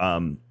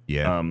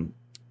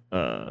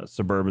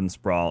suburban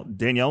sprawl.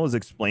 Danielle was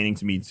explaining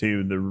to me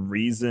too the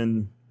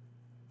reason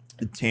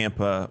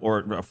Tampa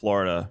or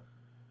Florida,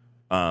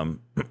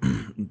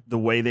 the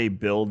way they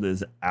build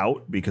is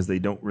out because they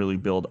don't really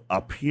build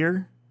up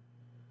here.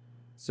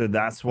 So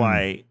that's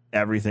why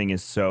everything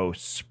is so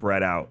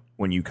spread out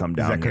when you come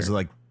down here. Because of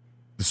like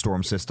the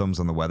storm systems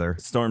and the weather?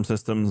 Storm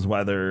systems,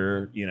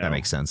 weather, you know. That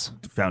makes sense.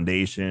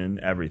 Foundation,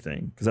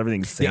 everything. Because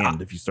everything's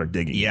sand if you start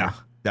digging. Yeah, here.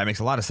 That makes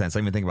a lot of sense. I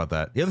didn't even think about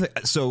that. The other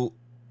thing,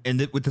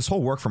 with this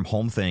whole work from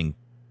home thing,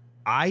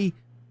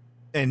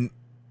 and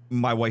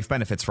my wife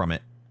benefits from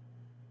it,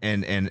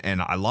 and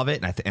I love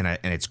it, and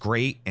it's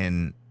great,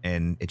 and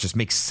it just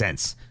makes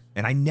sense.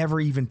 And I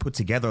never even put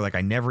together, like,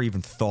 I never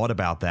even thought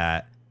about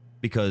that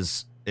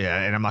because,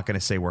 and I'm not going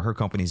to say where her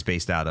company's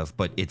based out of,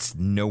 but it's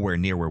nowhere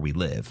near where we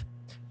live.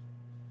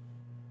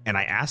 And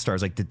I asked her, I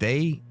was like, did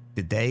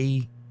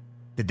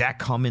that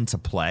come into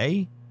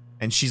play?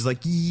 And she's like,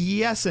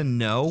 yes and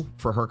no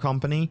for her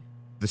company.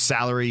 The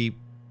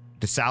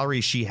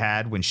salary she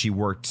had when she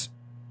worked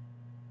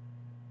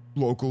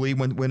locally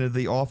went into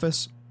the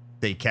office,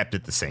 they kept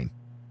it the same.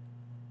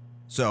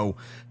 So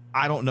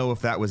I don't know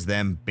if that was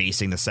them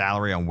basing the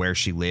salary on where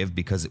she lived,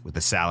 because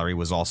the salary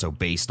was also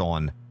based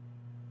on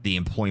the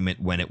employment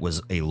when it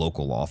was a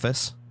local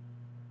office.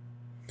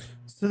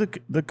 So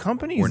the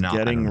company's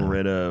getting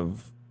rid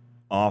of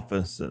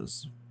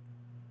offices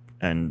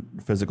and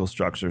physical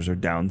structures, or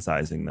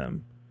downsizing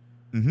them.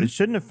 Mm-hmm. It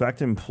shouldn't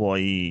affect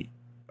employee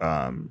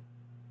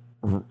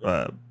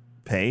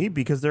pay,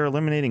 because they're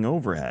eliminating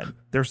overhead.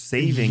 They're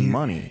saving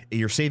money.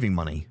 You're saving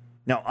money.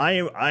 Now,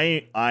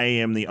 I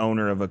am the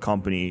owner of a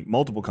company,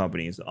 multiple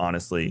companies,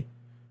 honestly,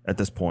 at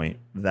this point,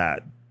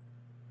 that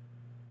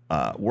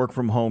work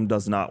from home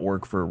does not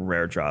work for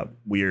Rare Drop.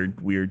 We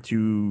are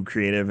too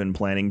creative and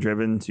planning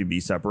driven to be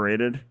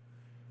separated.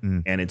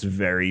 And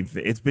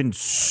it's been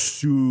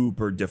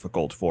super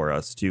difficult for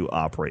us to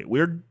operate.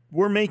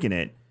 We're making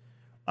it,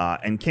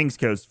 and Kings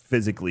Coast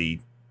physically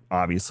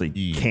obviously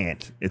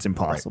can't. It's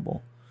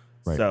impossible.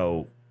 Right.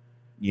 So,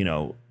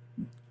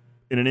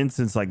 in an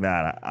instance like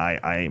that,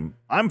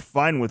 I'm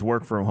fine with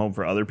work from home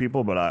for other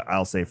people, but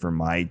I'll say for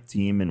my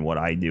team and what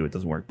I do, it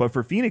doesn't work. But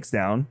for Phoenix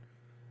Down,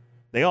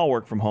 they all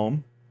work from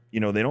home. They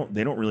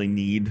don't really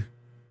need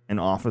an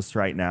office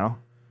right now.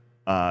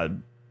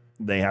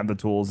 They have the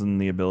tools and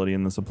the ability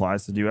and the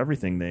supplies to do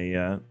everything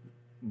they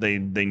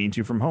need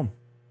to from home.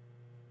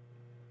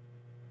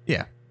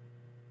 Yeah.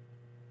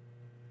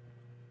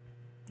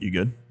 You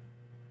good?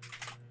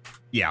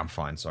 Yeah, I'm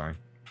fine. Sorry.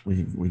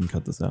 We can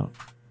cut this out.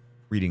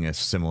 I'm reading a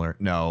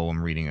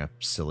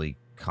silly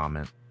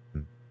comment.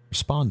 I'm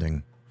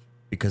responding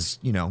because,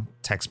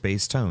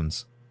 text-based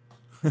tones.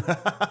 All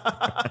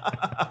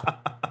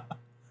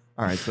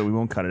right, so we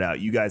won't cut it out.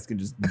 You guys can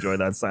just enjoy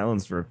that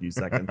silence for a few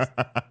seconds.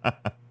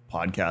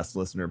 Podcast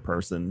listener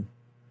person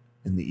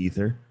in the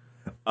ether.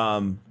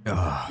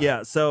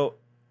 Yeah, so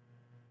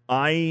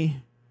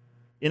in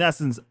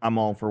essence, I'm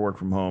all for work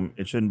from home.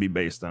 It shouldn't be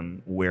based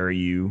on where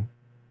you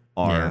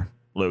are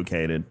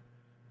located.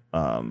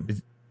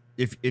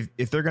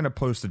 If they're going to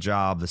post a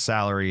job, the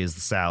salary is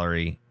the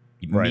salary.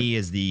 Right. Me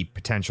as the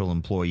potential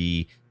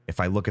employee, if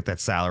I look at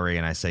that salary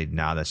and I say,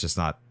 nah, that's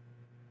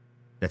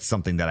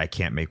something that I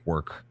can't make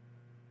work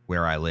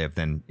where I live,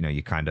 then,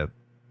 you kind of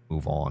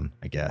move on,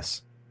 I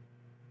guess.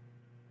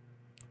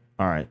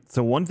 All right.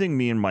 So one thing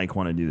me and Mike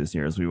want to do this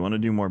year is we want to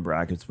do more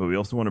brackets, but we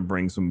also want to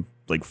bring some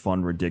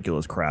fun,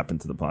 ridiculous crap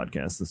into the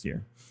podcast this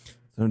year.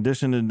 So in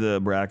addition to the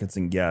brackets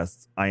and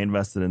guests, I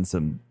invested in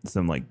some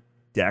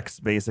decks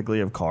basically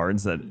of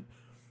cards that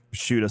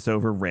shoot us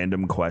over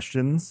random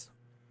questions.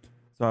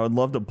 So I would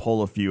love to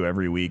pull a few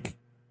every week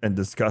and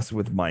discuss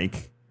with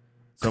Mike.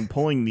 So I'm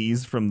pulling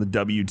these from the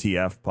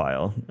WTF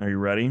pile. Are you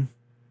ready?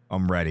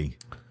 I'm ready.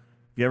 Have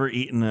you ever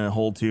eaten a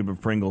whole tube of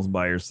Pringles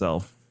by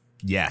yourself?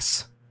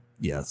 Yes.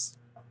 Yes.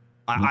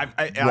 Why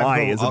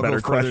is a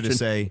better question to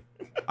say.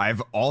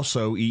 I've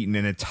also eaten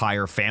an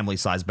entire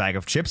family-sized bag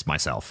of chips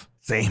myself.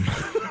 Same.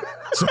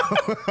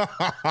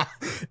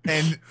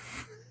 And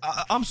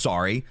I'm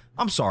sorry,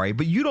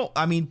 but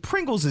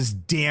Pringles is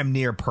damn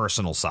near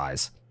personal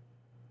size.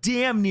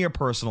 Damn near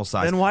personal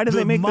size. Then why do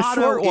they make the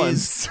short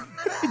ones?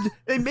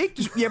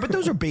 But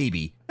those are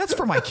baby. That's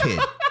for my kid.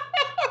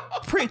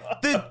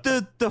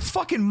 The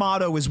fucking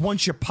motto is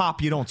once you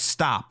pop, you don't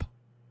stop.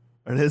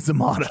 It is the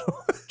motto.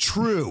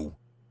 True.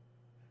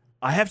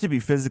 I have to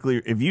be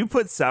physically... If you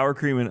put sour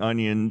cream and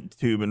onion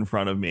tube in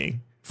front of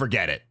me...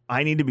 Forget it.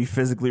 I need to be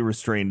physically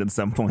restrained at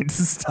some point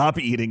to stop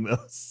eating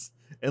those.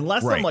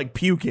 Unless I'm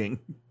puking.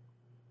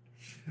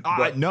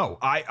 No,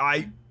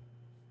 I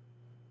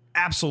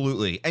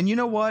absolutely. And you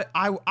know what?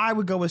 I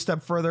would go a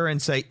step further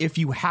and say, if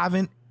you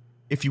haven't,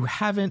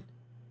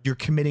 you're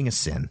committing a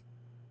sin.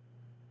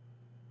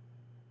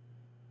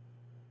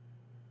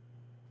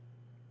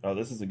 Oh,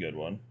 this is a good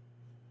one.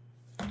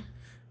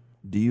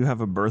 Do you have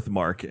a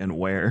birthmark, and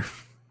where?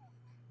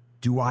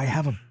 Do I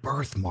have a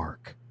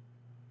birthmark?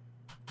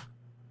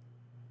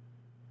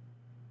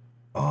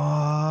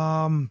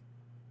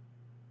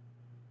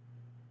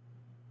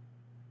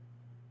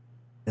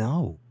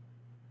 No.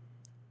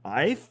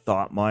 I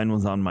thought mine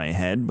was on my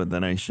head, but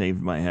then I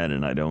shaved my head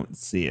and I don't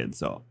see it,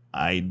 so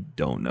I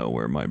don't know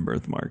where my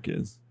birthmark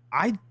is.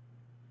 I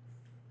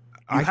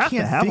have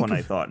to have one.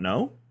 I thought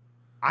no.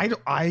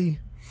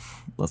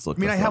 Let's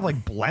look. I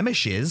have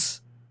blemishes,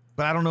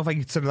 but I don't know if I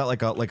consider that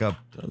like a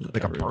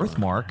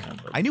birthmark.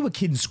 I knew a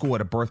kid in school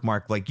had a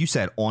birthmark, like you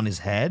said, on his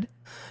head,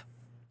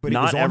 but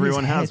not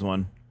everyone has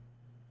one.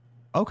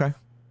 Okay.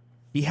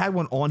 He had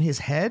one on his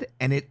head,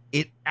 and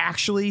it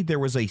actually, there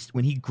was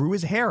when he grew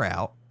his hair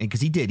out, and because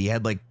he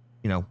had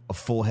a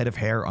full head of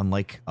hair,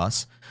 unlike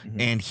us.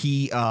 Mm-hmm. And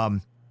he,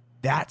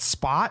 that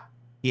spot,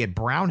 he had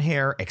brown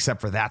hair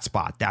except for that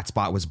spot. That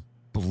spot was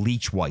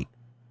bleach white.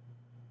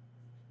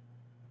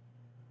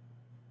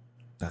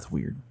 That's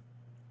weird.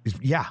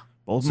 Yeah.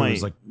 Both my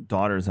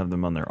daughters have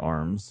them on their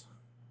arms.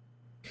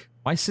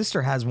 My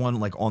sister has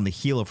one on the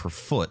heel of her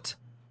foot.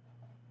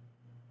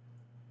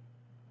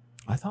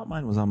 I thought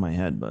mine was on my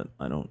head, but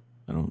I don't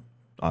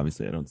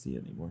obviously I don't see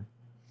it anymore.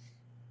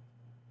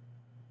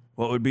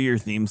 What would be your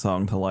theme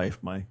song to life,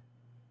 Mike?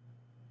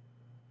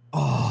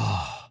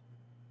 Oh,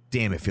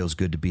 damn! It feels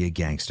good to be a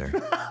gangster.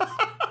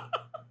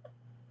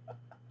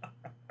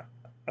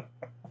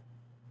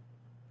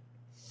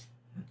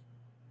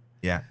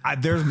 Yeah,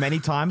 there's many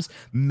times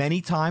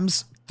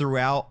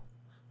throughout,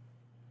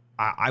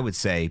 I would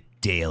say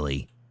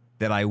daily,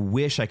 that I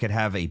wish I could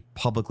have a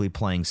publicly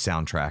playing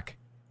soundtrack,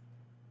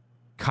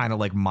 kind of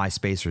like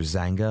MySpace or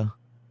Zanga,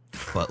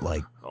 but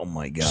like, oh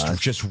my god,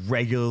 just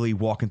regularly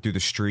walking through the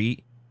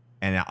street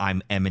and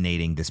I'm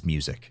emanating this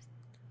music.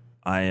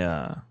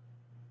 I'm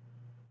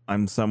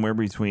somewhere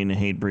between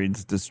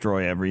Hatebreed's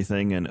Destroy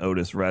Everything and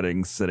Otis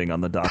Redding sitting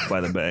on the dock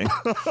by the bay.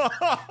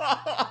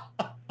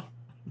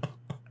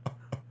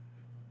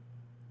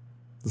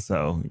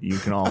 So you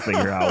can all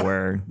figure out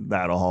where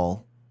that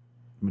all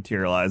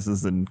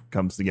materializes and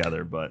comes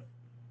together, but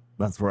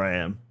that's where I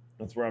am.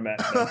 That's where I'm at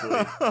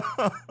mentally.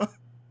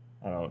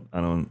 I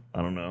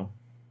don't know.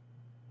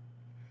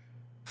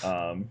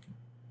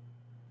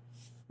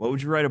 What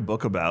would you write a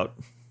book about?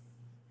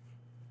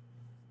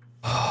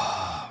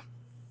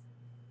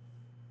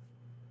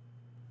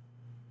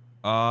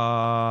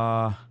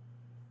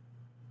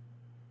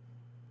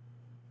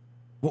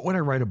 What would I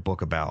write a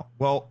book about?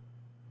 Well,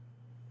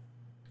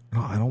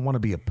 I don't want to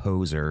be a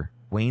poser.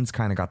 Wayne's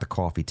kind of got the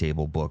coffee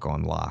table book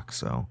on lock,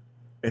 so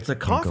it's a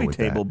coffee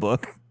table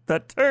book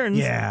that turns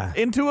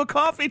into a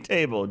coffee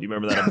table. Do you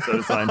remember that episode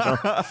of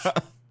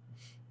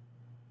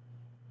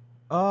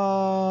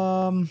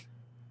Seinfeld?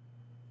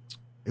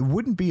 It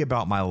wouldn't be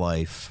about my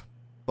life,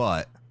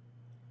 but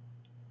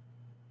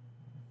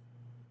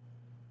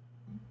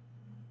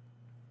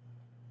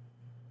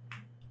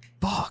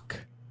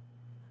fuck.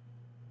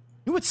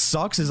 You know what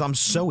sucks is I'm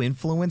so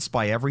influenced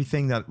by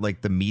everything that,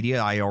 like, the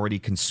media I already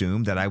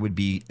consume that I would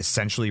be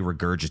essentially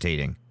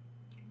regurgitating.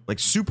 Like,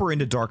 super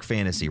into dark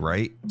fantasy,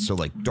 right? So,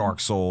 like, Dark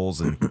Souls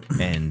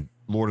and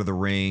Lord of the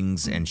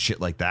Rings and shit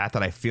like that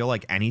I feel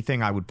like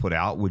anything I would put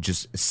out would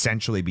just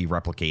essentially be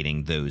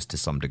replicating those to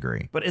some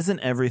degree. But isn't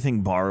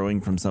everything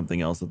borrowing from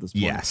something else at this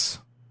point? Yes.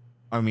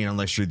 I mean,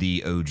 unless you're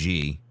the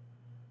OG.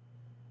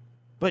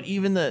 But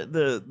even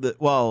the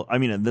well, I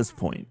mean, at this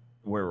point,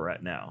 where we're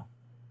at now,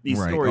 these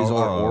stories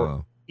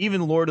are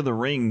even Lord of the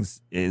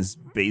Rings is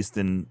based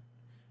in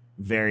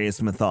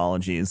various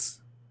mythologies.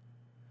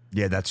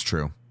 Yeah, that's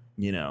true.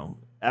 You know,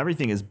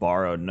 everything is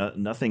borrowed.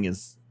 Nothing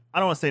is, I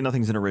don't want to say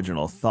nothing's an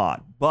original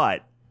thought,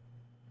 but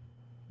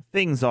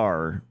things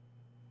are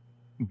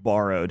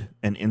borrowed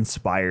and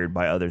inspired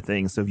by other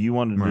things. So if you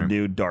wanted to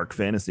do dark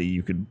fantasy,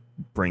 you could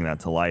bring that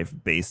to life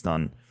based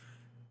on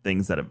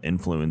things that have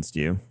influenced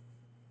you.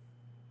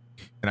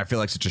 And I feel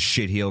like such a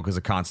shitheel because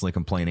of constantly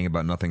complaining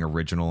about nothing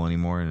original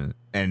anymore.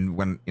 And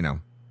when, you know,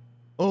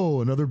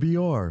 oh, another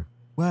BR.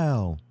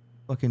 Wow.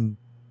 Fucking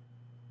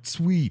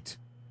sweet.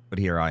 But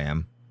here I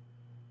am.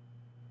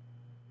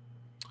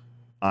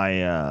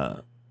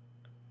 I've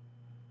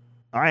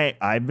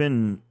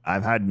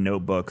had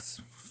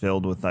notebooks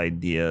filled with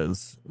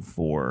ideas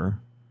for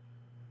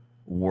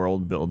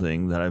world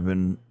building that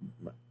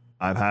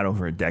I've had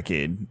over a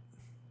decade.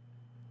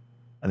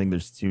 I think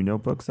there's 2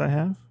 notebooks I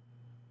have.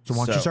 So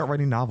why don't you start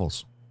writing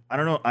novels? I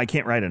don't know. I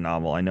can't write a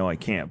novel. I know I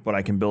can't, but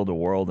I can build a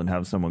world and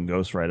have someone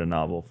ghostwrite a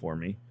novel for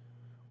me.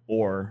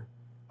 Or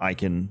I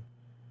can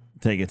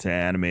take it to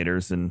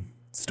animators and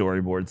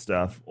storyboard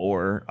stuff,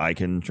 or I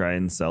can try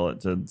and sell it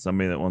to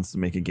somebody that wants to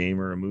make a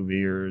game or a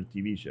movie or a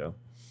TV show.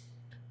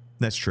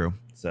 That's true.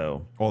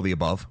 So all the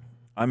above.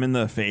 I'm in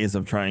the phase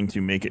of trying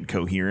to make it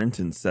coherent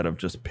instead of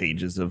just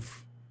pages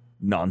of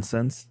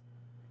nonsense.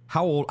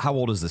 How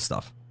old is this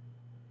stuff?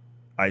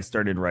 I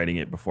started writing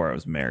it before I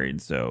was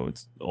married, so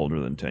it's older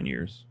than 10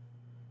 years.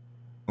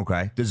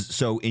 Okay.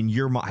 So in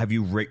your mind, have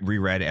you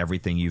reread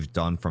everything you've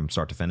done from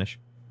start to finish?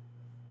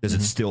 Does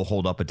it still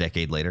hold up a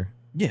decade later?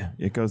 Yeah,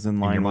 it goes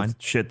in line with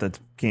shit that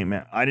came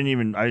out. I didn't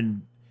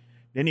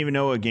even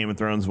know what Game of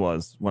Thrones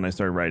was when I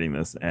started writing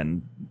this,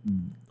 and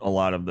a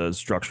lot of the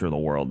structure of the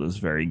world is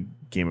very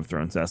Game of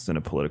Thrones-esque in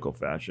a political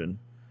fashion.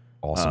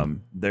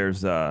 Awesome. There's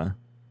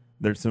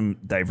some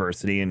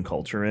diversity and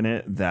culture in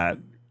it that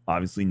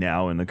obviously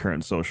now in the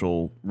current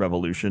social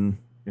revolution,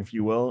 if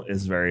you will,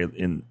 is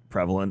very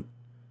prevalent.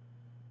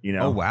 You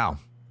know? Oh wow.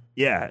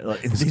 Yeah,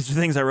 like, these are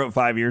things I wrote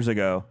 5 years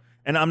ago.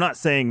 And I'm not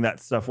saying that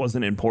stuff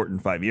wasn't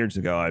important 5 years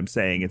ago. I'm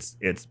saying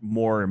it's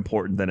more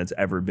important than it's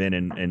ever been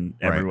in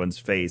everyone's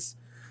face,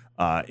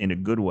 in a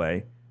good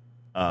way.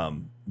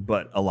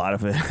 But a lot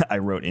of it I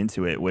wrote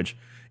into it, which,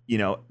 you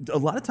know, a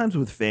lot of times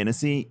with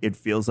fantasy, it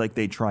feels like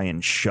they try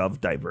and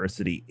shove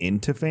diversity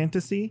into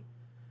fantasy.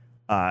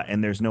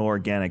 And there's no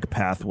organic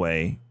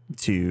pathway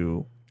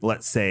to,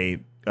 let's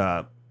say,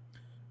 a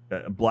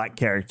black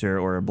character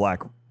or a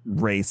black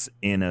race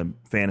in a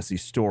fantasy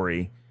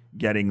story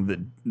getting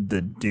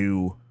the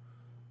due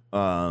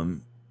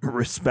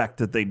respect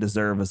that they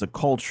deserve as a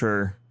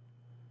culture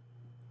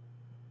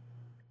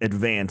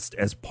advanced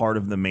as part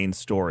of the main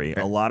story.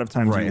 A lot of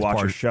times you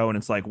watch a show and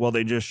it's like, well,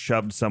 they just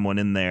shoved someone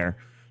in there.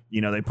 You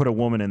know, they put a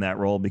woman in that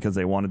role because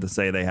they wanted to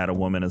say they had a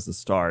woman as the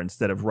star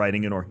instead of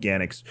writing an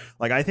organic.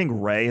 Like, I think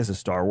Rey as a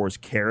Star Wars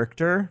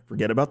character,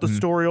 forget about the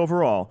story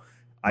overall.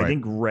 I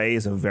think Rey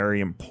is a very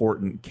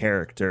important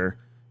character.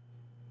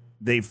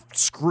 They've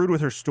screwed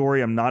with her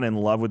story. I'm not in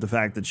love with the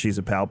fact that she's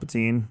a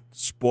Palpatine.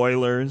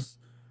 Spoilers.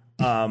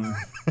 Do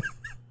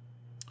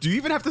you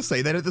even have to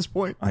say that at this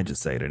point? I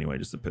just say it anyway,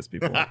 just to piss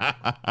people off.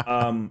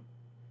 I'm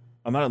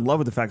not in love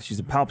with the fact that she's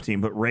a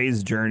Palpatine, but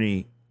Rey's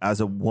journey as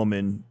a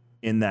woman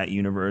in that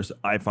universe,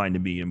 I find to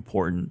be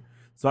important.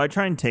 So I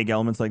try and take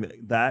elements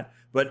like that.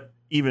 But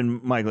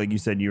even, Mike, like you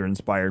said, you're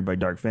inspired by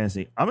dark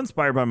fantasy. I'm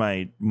inspired by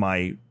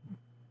my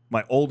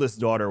oldest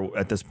daughter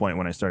at this point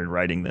when I started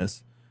writing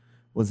this.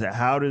 Was that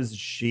how does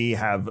she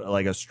have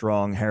like a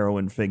strong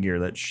heroine figure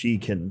that she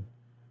can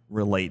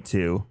relate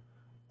to?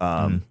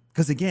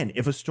 Because again,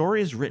 if a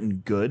story is written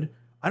good,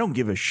 I don't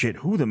give a shit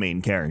who the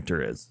main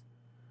character is.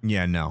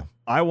 Yeah, no.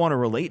 I want to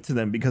relate to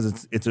them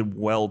because it's a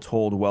well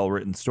told, well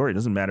written story. It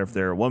doesn't matter if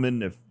they're a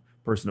woman, if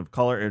person of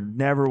color, it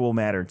never will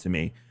matter to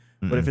me.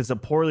 But if it's a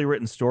poorly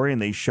written story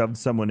and they shoved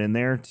someone in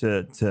there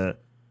to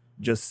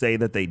just say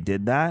that they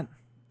did that,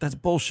 that's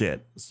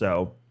bullshit.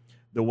 So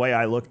the way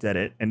I looked at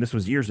it, and this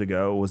was years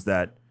ago, was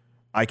that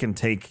I can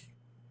take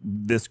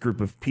this group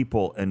of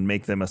people and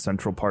make them a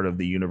central part of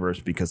the universe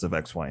because of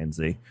X, Y, and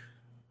Z.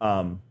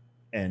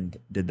 And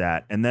did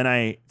that. And then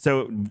I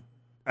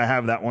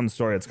have that one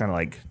story that's kind of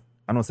like,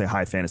 I don't want to say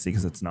high fantasy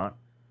because it's not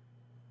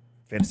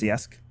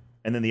fantasy-esque.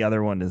 And then the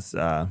other one is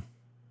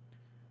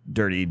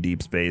dirty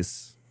deep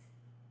space,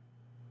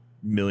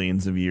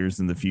 millions of years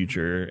in the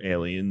future,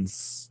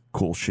 aliens,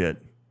 cool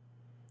shit.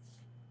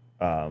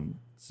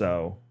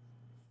 So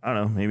I don't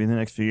know, maybe in the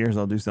next few years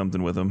I'll do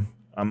something with them.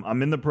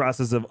 I'm in the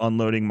process of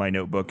unloading my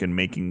notebook and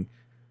making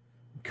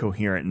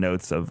coherent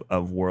notes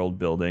of world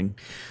building.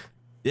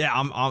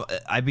 Yeah,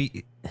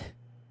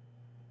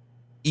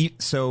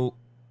 so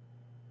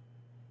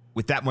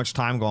with that much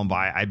time going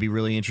by, I'd be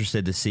really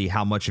interested to see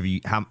how much of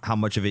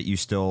it you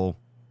still,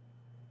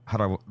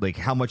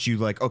 how much you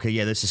like, okay,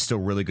 yeah, this is still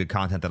really good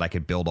content that I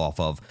could build off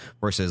of,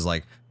 versus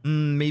like,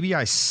 maybe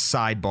I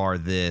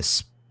sidebar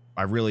this.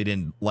 I really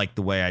didn't like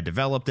the way I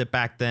developed it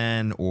back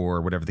then, or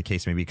whatever the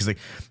case may be.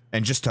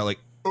 And just to like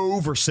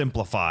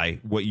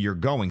oversimplify what you're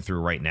going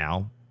through right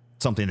now,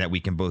 something that we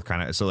can both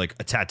kind of, so like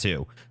a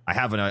tattoo. I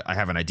have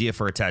an idea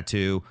for a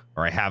tattoo,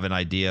 or I have an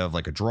idea of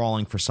like a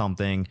drawing for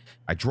something.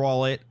 I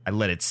draw it, I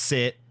let it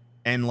sit,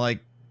 and like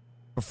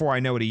before I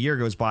know it, a year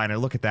goes by and I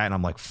look at that and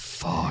I'm like,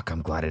 fuck,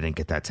 I'm glad I didn't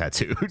get that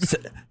tattooed.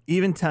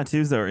 Even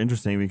tattoos that are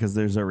interesting, because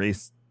there's a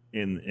race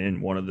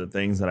in one of the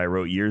things that I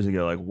wrote years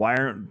ago, like why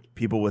aren't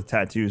people with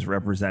tattoos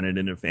represented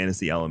in a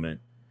fantasy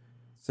element?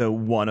 So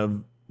one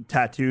of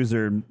tattoos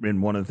are,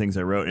 in one of the things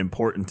I wrote,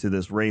 important to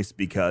this race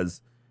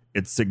because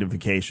it's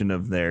signification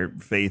of their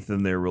faith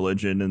and their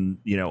religion and,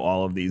 you know,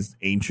 all of these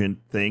ancient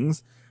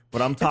things.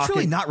 But I'm talking, it's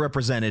really not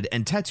represented,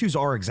 and tattoos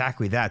are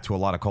exactly that to a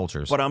lot of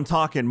cultures. But I'm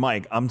talking,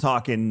 Mike, I'm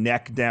talking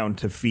neck down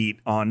to feet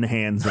on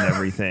hands and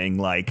everything.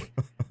 Like,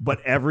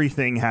 but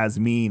everything has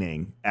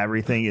meaning.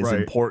 Everything is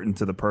important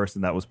to the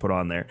person that was put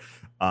on there.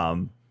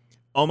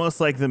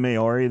 Almost like the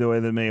Maori, the way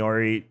the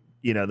Maori,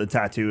 you know, the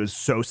tattoo is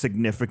so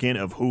significant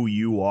of who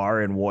you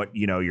are and what,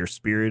 you know, your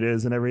spirit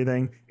is and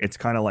everything. It's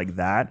kind of like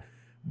that.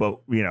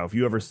 But, you know, if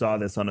you ever saw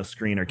this on a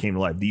screen or came to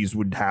life, these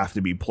would have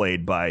to be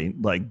played by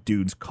like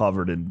dudes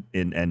covered in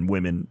and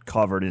women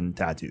covered in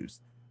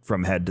tattoos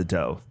from head to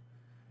toe,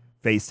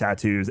 face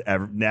tattoos,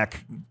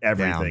 neck,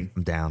 everything.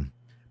 I'm down.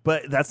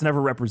 But that's never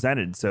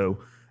represented. So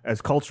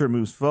as culture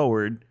moves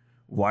forward,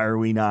 why are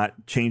we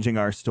not changing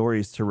our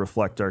stories to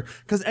reflect our,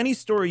 because any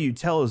story you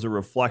tell is a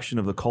reflection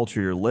of the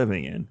culture you're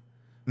living in.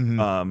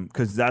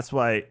 Because that's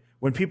why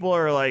when people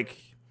are like,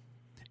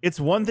 it's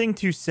one thing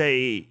to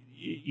say,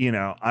 you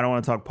know, I don't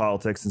want to talk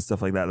politics and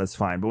stuff like that. That's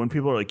fine. But when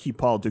people are like, keep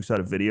politics out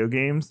of video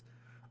games,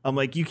 I'm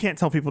like, you can't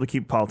tell people to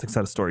keep politics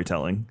out of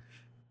storytelling,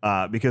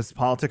 because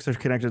politics are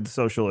connected to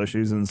social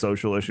issues, and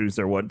social issues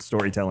are what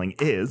storytelling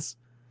is.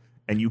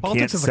 And you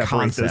politics can't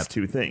separate those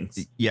two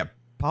things. Yeah.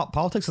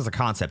 Politics as a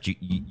concept,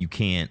 you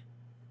can't.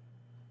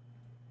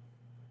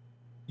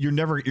 You're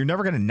never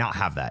going to not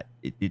have that.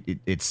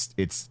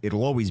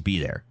 It'll always be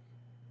there.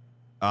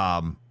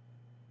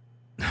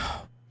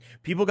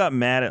 People got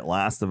mad at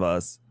Last of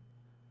Us.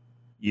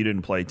 You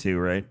didn't play 2,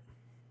 right?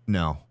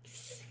 No.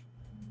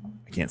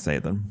 I can't say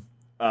them.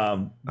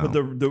 But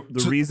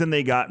the reason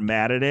they got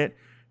mad at it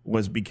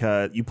was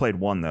because you played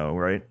 1 though,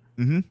 right?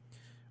 Mm-hmm.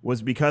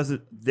 Was because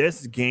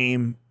this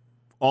game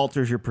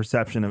alters your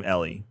perception of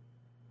Ellie.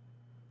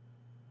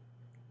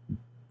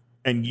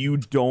 And you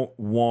don't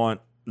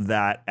want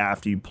that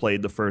after you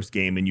played the first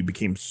game and you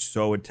became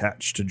so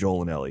attached to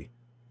Joel and Ellie.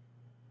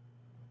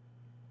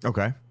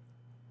 Okay.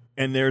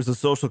 And there's a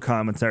social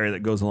commentary that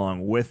goes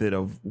along with it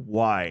of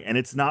why. And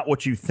it's not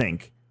what you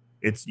think.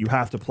 It's, you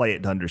have to play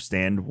it to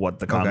understand what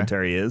the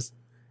commentary is.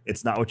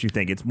 It's not what you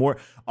think. It's more,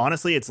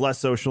 honestly, it's less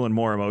social and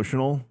more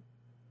emotional.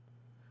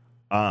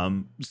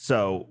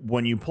 So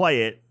when you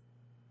play it,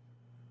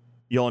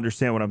 you'll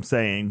understand what I'm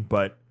saying,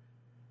 but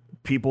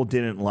people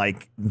didn't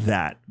like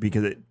that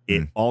because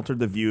it altered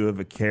the view of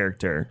a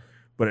character,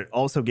 but it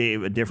also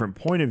gave a different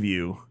point of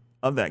view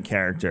of that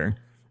character.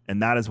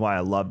 And that is why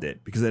I loved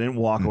it, because I didn't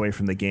walk away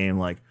from the game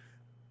like,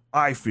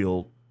 I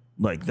feel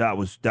like that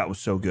was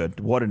so good.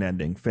 What an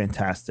ending.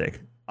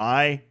 Fantastic.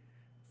 I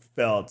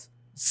felt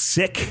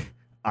sick.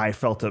 I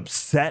felt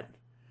upset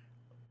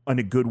in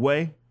a good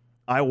way.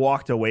 I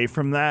walked away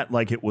from that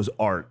like it was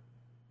art.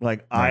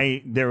 Like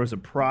there was a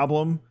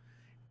problem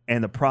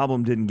and the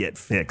problem didn't get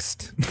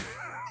fixed.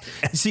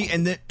 See,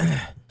 and then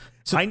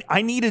so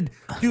I needed,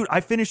 dude,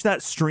 I finished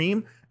that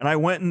stream and I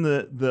went in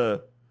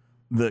the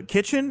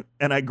kitchen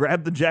and I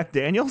grabbed the Jack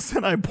Daniels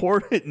and I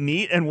poured it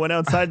neat and went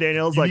outside.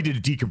 Daniel's like,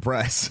 needed to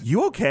decompress.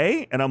 You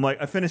okay? And I'm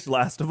like, I finished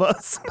Last of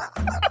Us.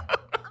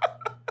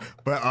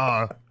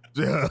 But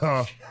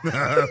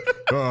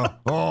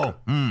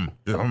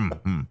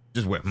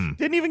just wait.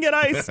 Didn't even get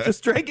ice.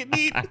 Just drank it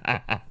neat.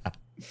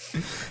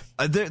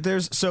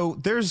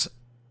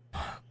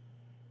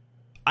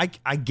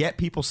 I get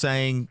people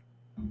saying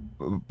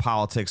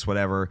politics,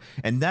 whatever,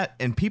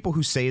 and people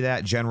who say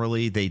that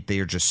generally they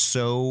are just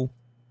so,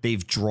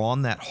 they've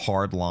drawn that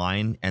hard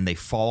line and they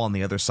fall on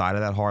the other side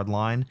of that hard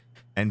line.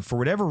 And for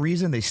whatever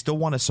reason, they still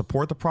want to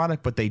support the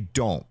product, but they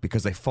don't,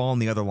 because they fall on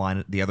the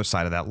other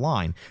side of that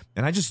line.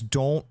 And I just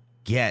don't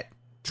get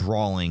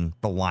drawing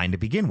the line to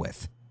begin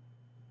with.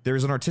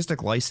 There's an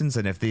artistic license,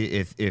 and if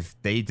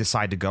they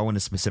decide to go in a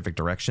specific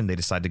direction, they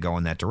decide to go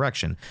in that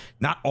direction.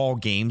 Not all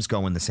games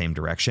go in the same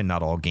direction.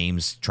 Not all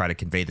games try to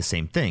convey the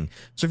same thing.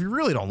 So if you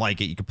really don't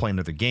like it, you can play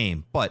another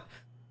game, but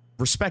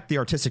respect the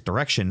artistic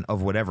direction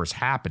of whatever's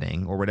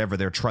happening or whatever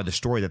the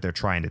story that they're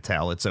trying to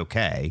tell. It's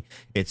okay.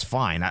 It's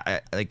fine.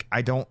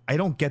 I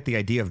don't get the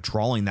idea of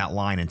drawing that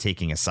line and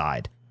taking a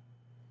side.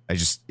 I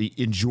just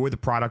enjoy the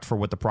product for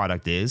what the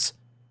product is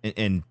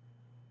and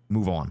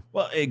move on.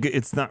 Well,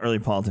 it's not really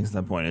politics at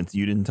that point. It's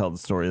you didn't tell the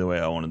story the way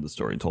I wanted the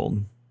story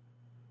told.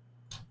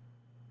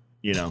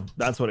 You know,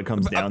 that's what it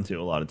comes down to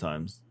a lot of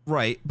times.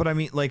 Right. But I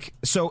mean, like,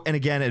 so, and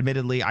again,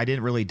 admittedly, I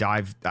didn't really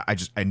dive.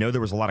 I know there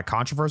was a lot of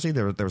controversy.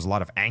 There was a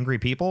lot of angry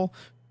people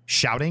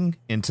shouting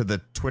into the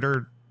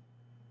Twitter,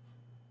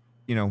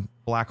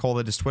 black hole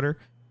that is Twitter,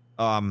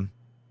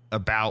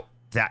 about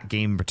that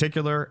game in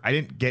particular. I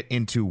didn't get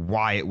into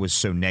why it was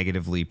so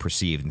negatively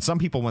perceived. And some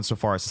people went so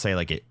far as to say,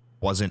 like, it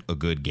wasn't a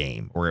good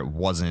game or it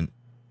wasn't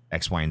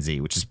X, Y, and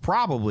Z, which is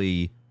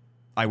probably,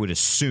 I would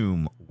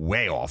assume,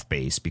 way off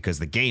base, because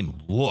the game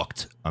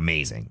looked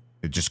amazing.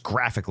 It just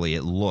graphically,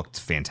 it looked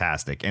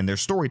fantastic. And their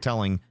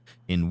storytelling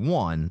in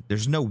 1,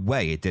 there's no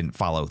way it didn't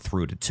follow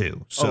through to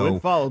 2. So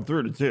it followed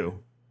through to 2.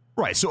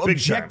 Right. So big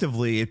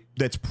objectively,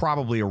 that's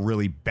probably a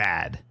really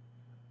bad.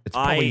 It's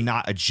probably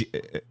not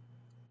a.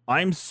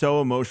 I'm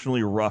so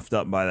emotionally roughed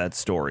up by that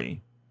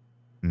story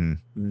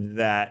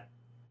that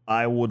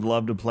I would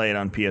love to play it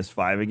on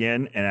PS5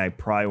 again. And I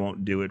probably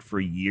won't do it for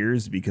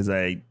years because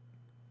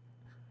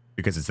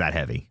it's that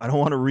heavy. I don't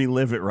want to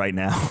relive it right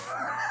now.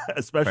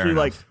 Especially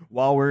like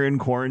while we're in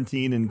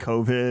quarantine and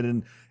COVID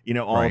and,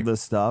 all of this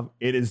stuff.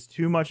 It is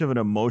too much of an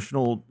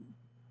emotional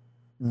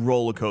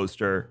roller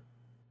coaster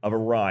of a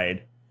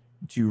ride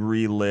to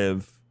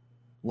relive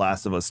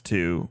Last of Us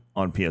 2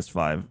 on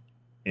PS5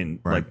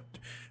 like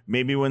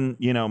maybe when,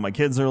 my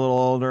kids are a little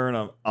older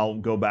and I'll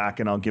go back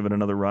and I'll give it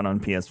another run on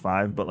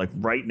PS5. But like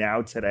right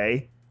now,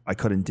 today, I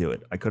couldn't do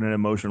it. I couldn't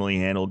emotionally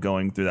handle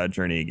going through that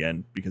journey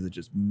again because it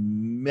just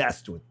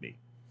messed with me.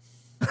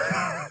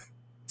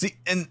 See,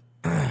 and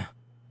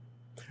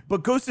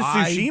but Ghost of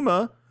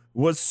Tsushima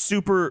was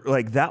super,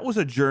 like, that was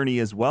a journey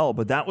as well,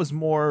 but that was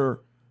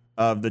more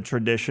of the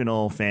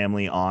traditional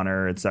family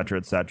honor, et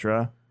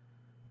cetera,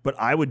 but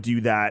I would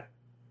do that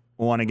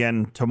one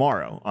again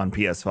tomorrow on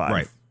PS5.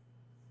 Right.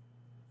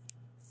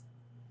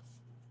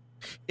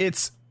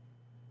 It's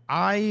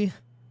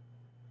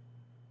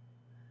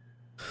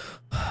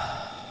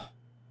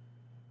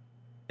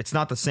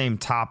not the same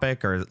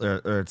topic or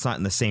it's not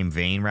in the same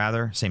vein,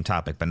 rather. Same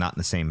topic, but not in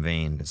the same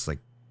vein. It's like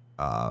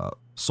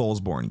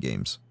Soulsborne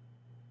games.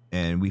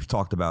 And we've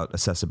talked about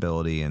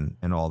accessibility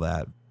and all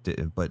that.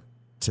 But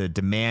to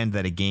demand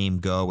that a game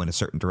go in a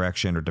certain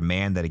direction or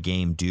demand that a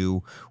game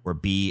do or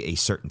be a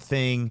certain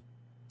thing,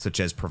 such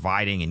as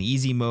providing an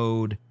easy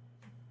mode,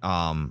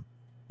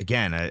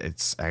 again,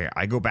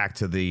 I go back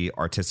to the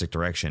artistic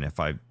direction. If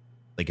I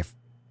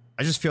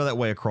just feel that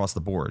way across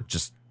the board,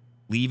 just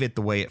leave it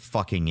the way it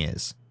fucking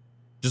is.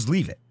 Just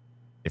leave it.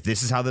 If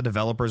this is how the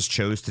developers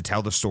chose to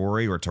tell the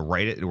story or to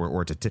write it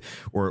or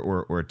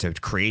to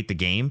create the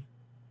game,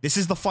 this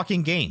is the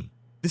fucking game.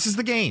 This is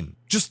the game.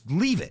 Just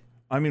leave it.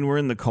 I mean, we're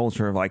in the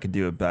culture of I could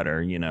do it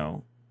better,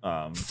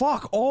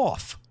 Fuck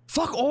off.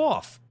 Fuck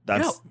off.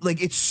 That's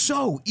it's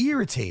so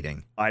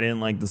irritating. I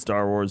didn't like the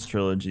Star Wars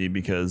trilogy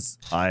because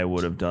I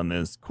would have done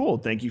this. Cool.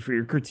 Thank you for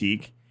your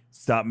critique.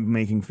 Stop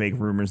making fake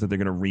rumors that they're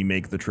going to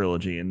remake the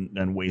trilogy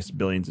and waste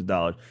billions of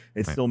dollars.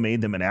 It still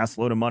made them an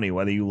assload of money,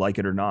 whether you like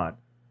it or not.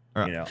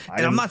 And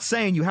I'm not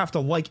saying you have to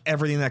like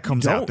everything that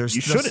comes out. You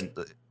shouldn't.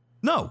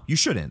 No, you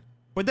shouldn't.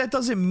 But that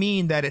doesn't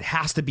mean that it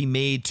has to be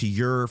made to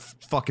your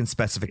fucking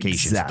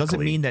specifications. Exactly. It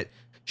doesn't mean that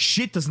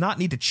shit does not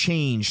need to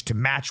change to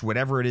match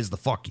whatever it is the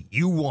fuck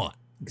you want.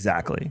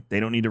 Exactly. They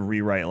don't need to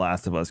rewrite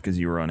Last of Us because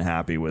you were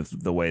unhappy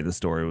with the way the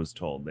story was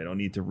told. They don't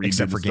need to redo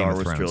Except the for Game Star of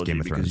Wars Thrones. trilogy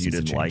Game of Thrones because you needs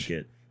to didn't like change.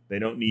 it. They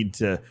don't need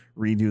to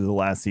redo the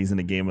last season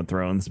of Game of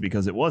Thrones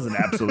because it was an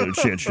absolute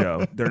shit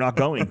show. They're not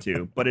going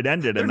to, but it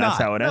ended, and They're that's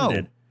not. how it No.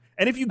 ended.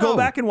 And if you go No.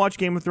 back and watch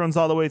Game of Thrones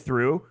all the way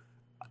through,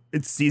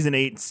 it's season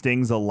 8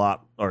 stings a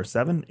lot, or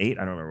 7, 8,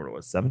 I don't remember what it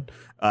was, 7.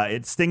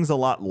 It stings a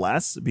lot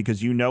less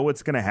because you know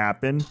what's going to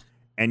happen,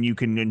 and you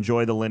can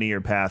enjoy the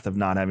linear path of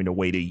not having to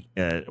wait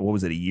what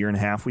was it, a year and a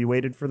half we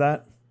waited for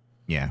that?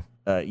 Yeah.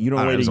 You don't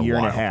I don't know, wait it was a a year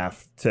and a while.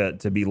 half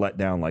to be let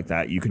down like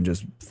that. You can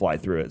just fly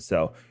through it.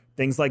 So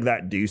things like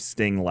that do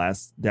sting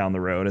less down the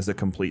road as a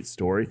complete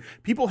story.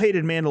 People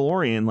hated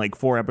Mandalorian like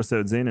 4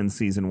 episodes in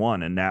season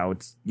 1, and now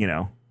it's,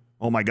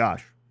 oh my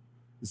gosh.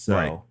 So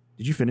Right.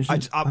 did you finish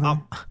it?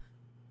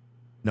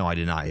 No, I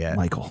did not yet.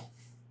 Michael.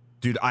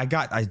 Dude, I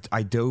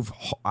dove.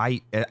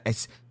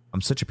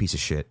 I'm such a piece of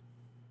shit.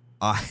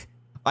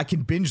 I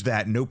can binge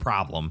that no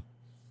problem.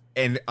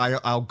 And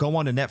I'll go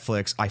on to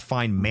Netflix. I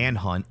find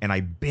Manhunt and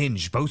I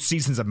binge both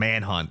seasons of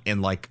Manhunt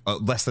in like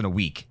less than a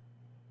week.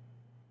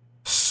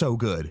 So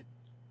good.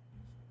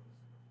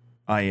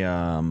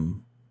 I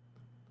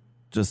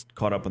just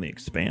caught up on The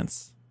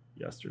Expanse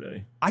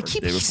yesterday. I or the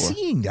keep day before.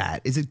 seeing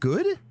that. Is it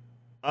good?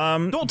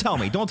 Don't tell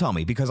me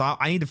because I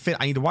need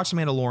to watch The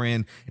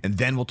Mandalorian and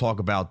then we'll talk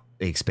about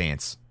The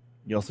Expanse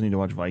You also need to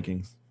watch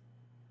Vikings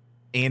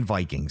and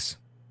Vikings.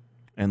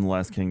 and The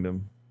Last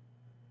Kingdom.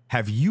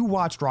 Have you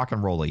watched Rock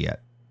and Rolla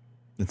yet?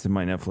 It's in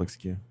my Netflix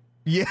queue.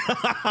 Yeah.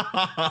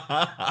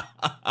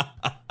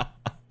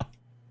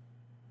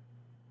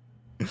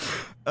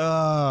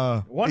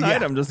 One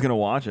night I'm just gonna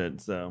watch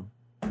it. So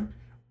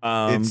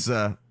It's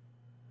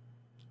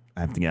I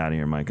have to get out of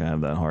here, Mike. I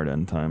have that hard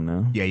end time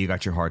now. yeah, you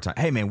got your hard time.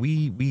 Hey man,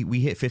 we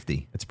hit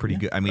 50. That's pretty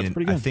good. I mean, that's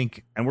pretty good. I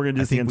think And we're gonna do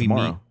I this again think we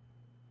tomorrow.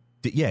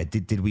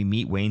 did we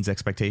meet Wayne's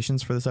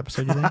expectations for this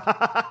episode, you think?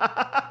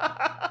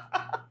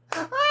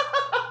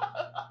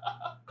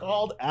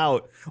 Called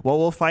out. Well,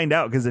 we'll find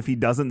out because if he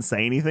doesn't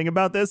say anything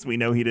about this, we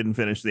know he didn't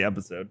finish the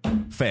episode.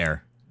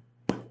 Fair.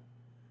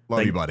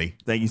 Love you, buddy.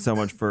 Thank you so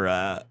much for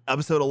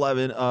episode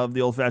 11 of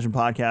the Old Fashioned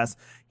Podcast.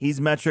 He's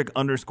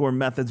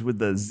metric_methods with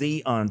the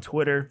Z on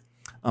Twitter.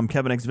 I'm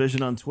Kevin X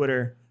Vision on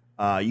Twitter.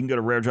 You can go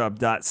to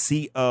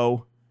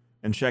raredrop.co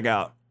and check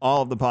out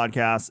all of the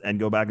podcasts and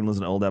go back and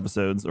listen to old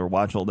episodes or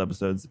watch old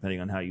episodes, depending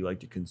on how you like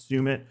to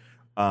consume it.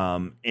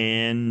 And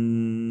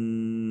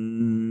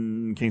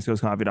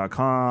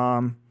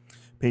kingscoastcoffee.com,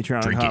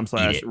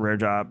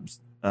 patreon.com/raredrops.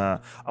 I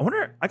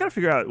wonder, I got to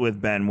figure out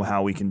with Ben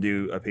how we can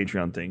do a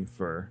Patreon thing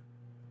for,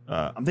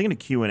 I'm thinking a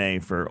Q&A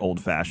for Old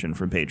Fashioned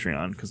from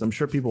Patreon, because I'm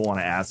sure people want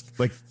to ask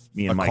Like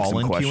me and a Mike some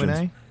call-in questions.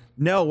 Q&A?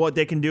 No, what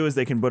they can do is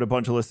they can put a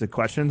bunch of listed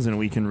questions and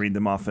we can read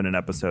them off in an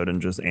episode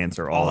and just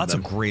answer all Oh, of that's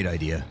them. a great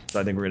idea. So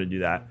I think we're going to do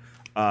that.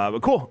 But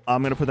cool.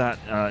 I'm going to put that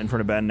in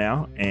front of Ben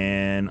now,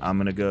 and I'm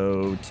going to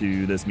go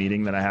to this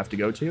meeting that I have to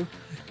go to.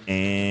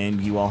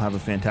 And you all have a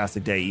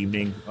fantastic day,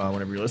 evening,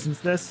 whenever you listen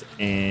to this.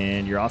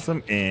 And you're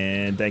awesome.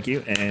 And thank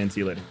you. And see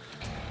you later.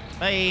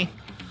 Bye.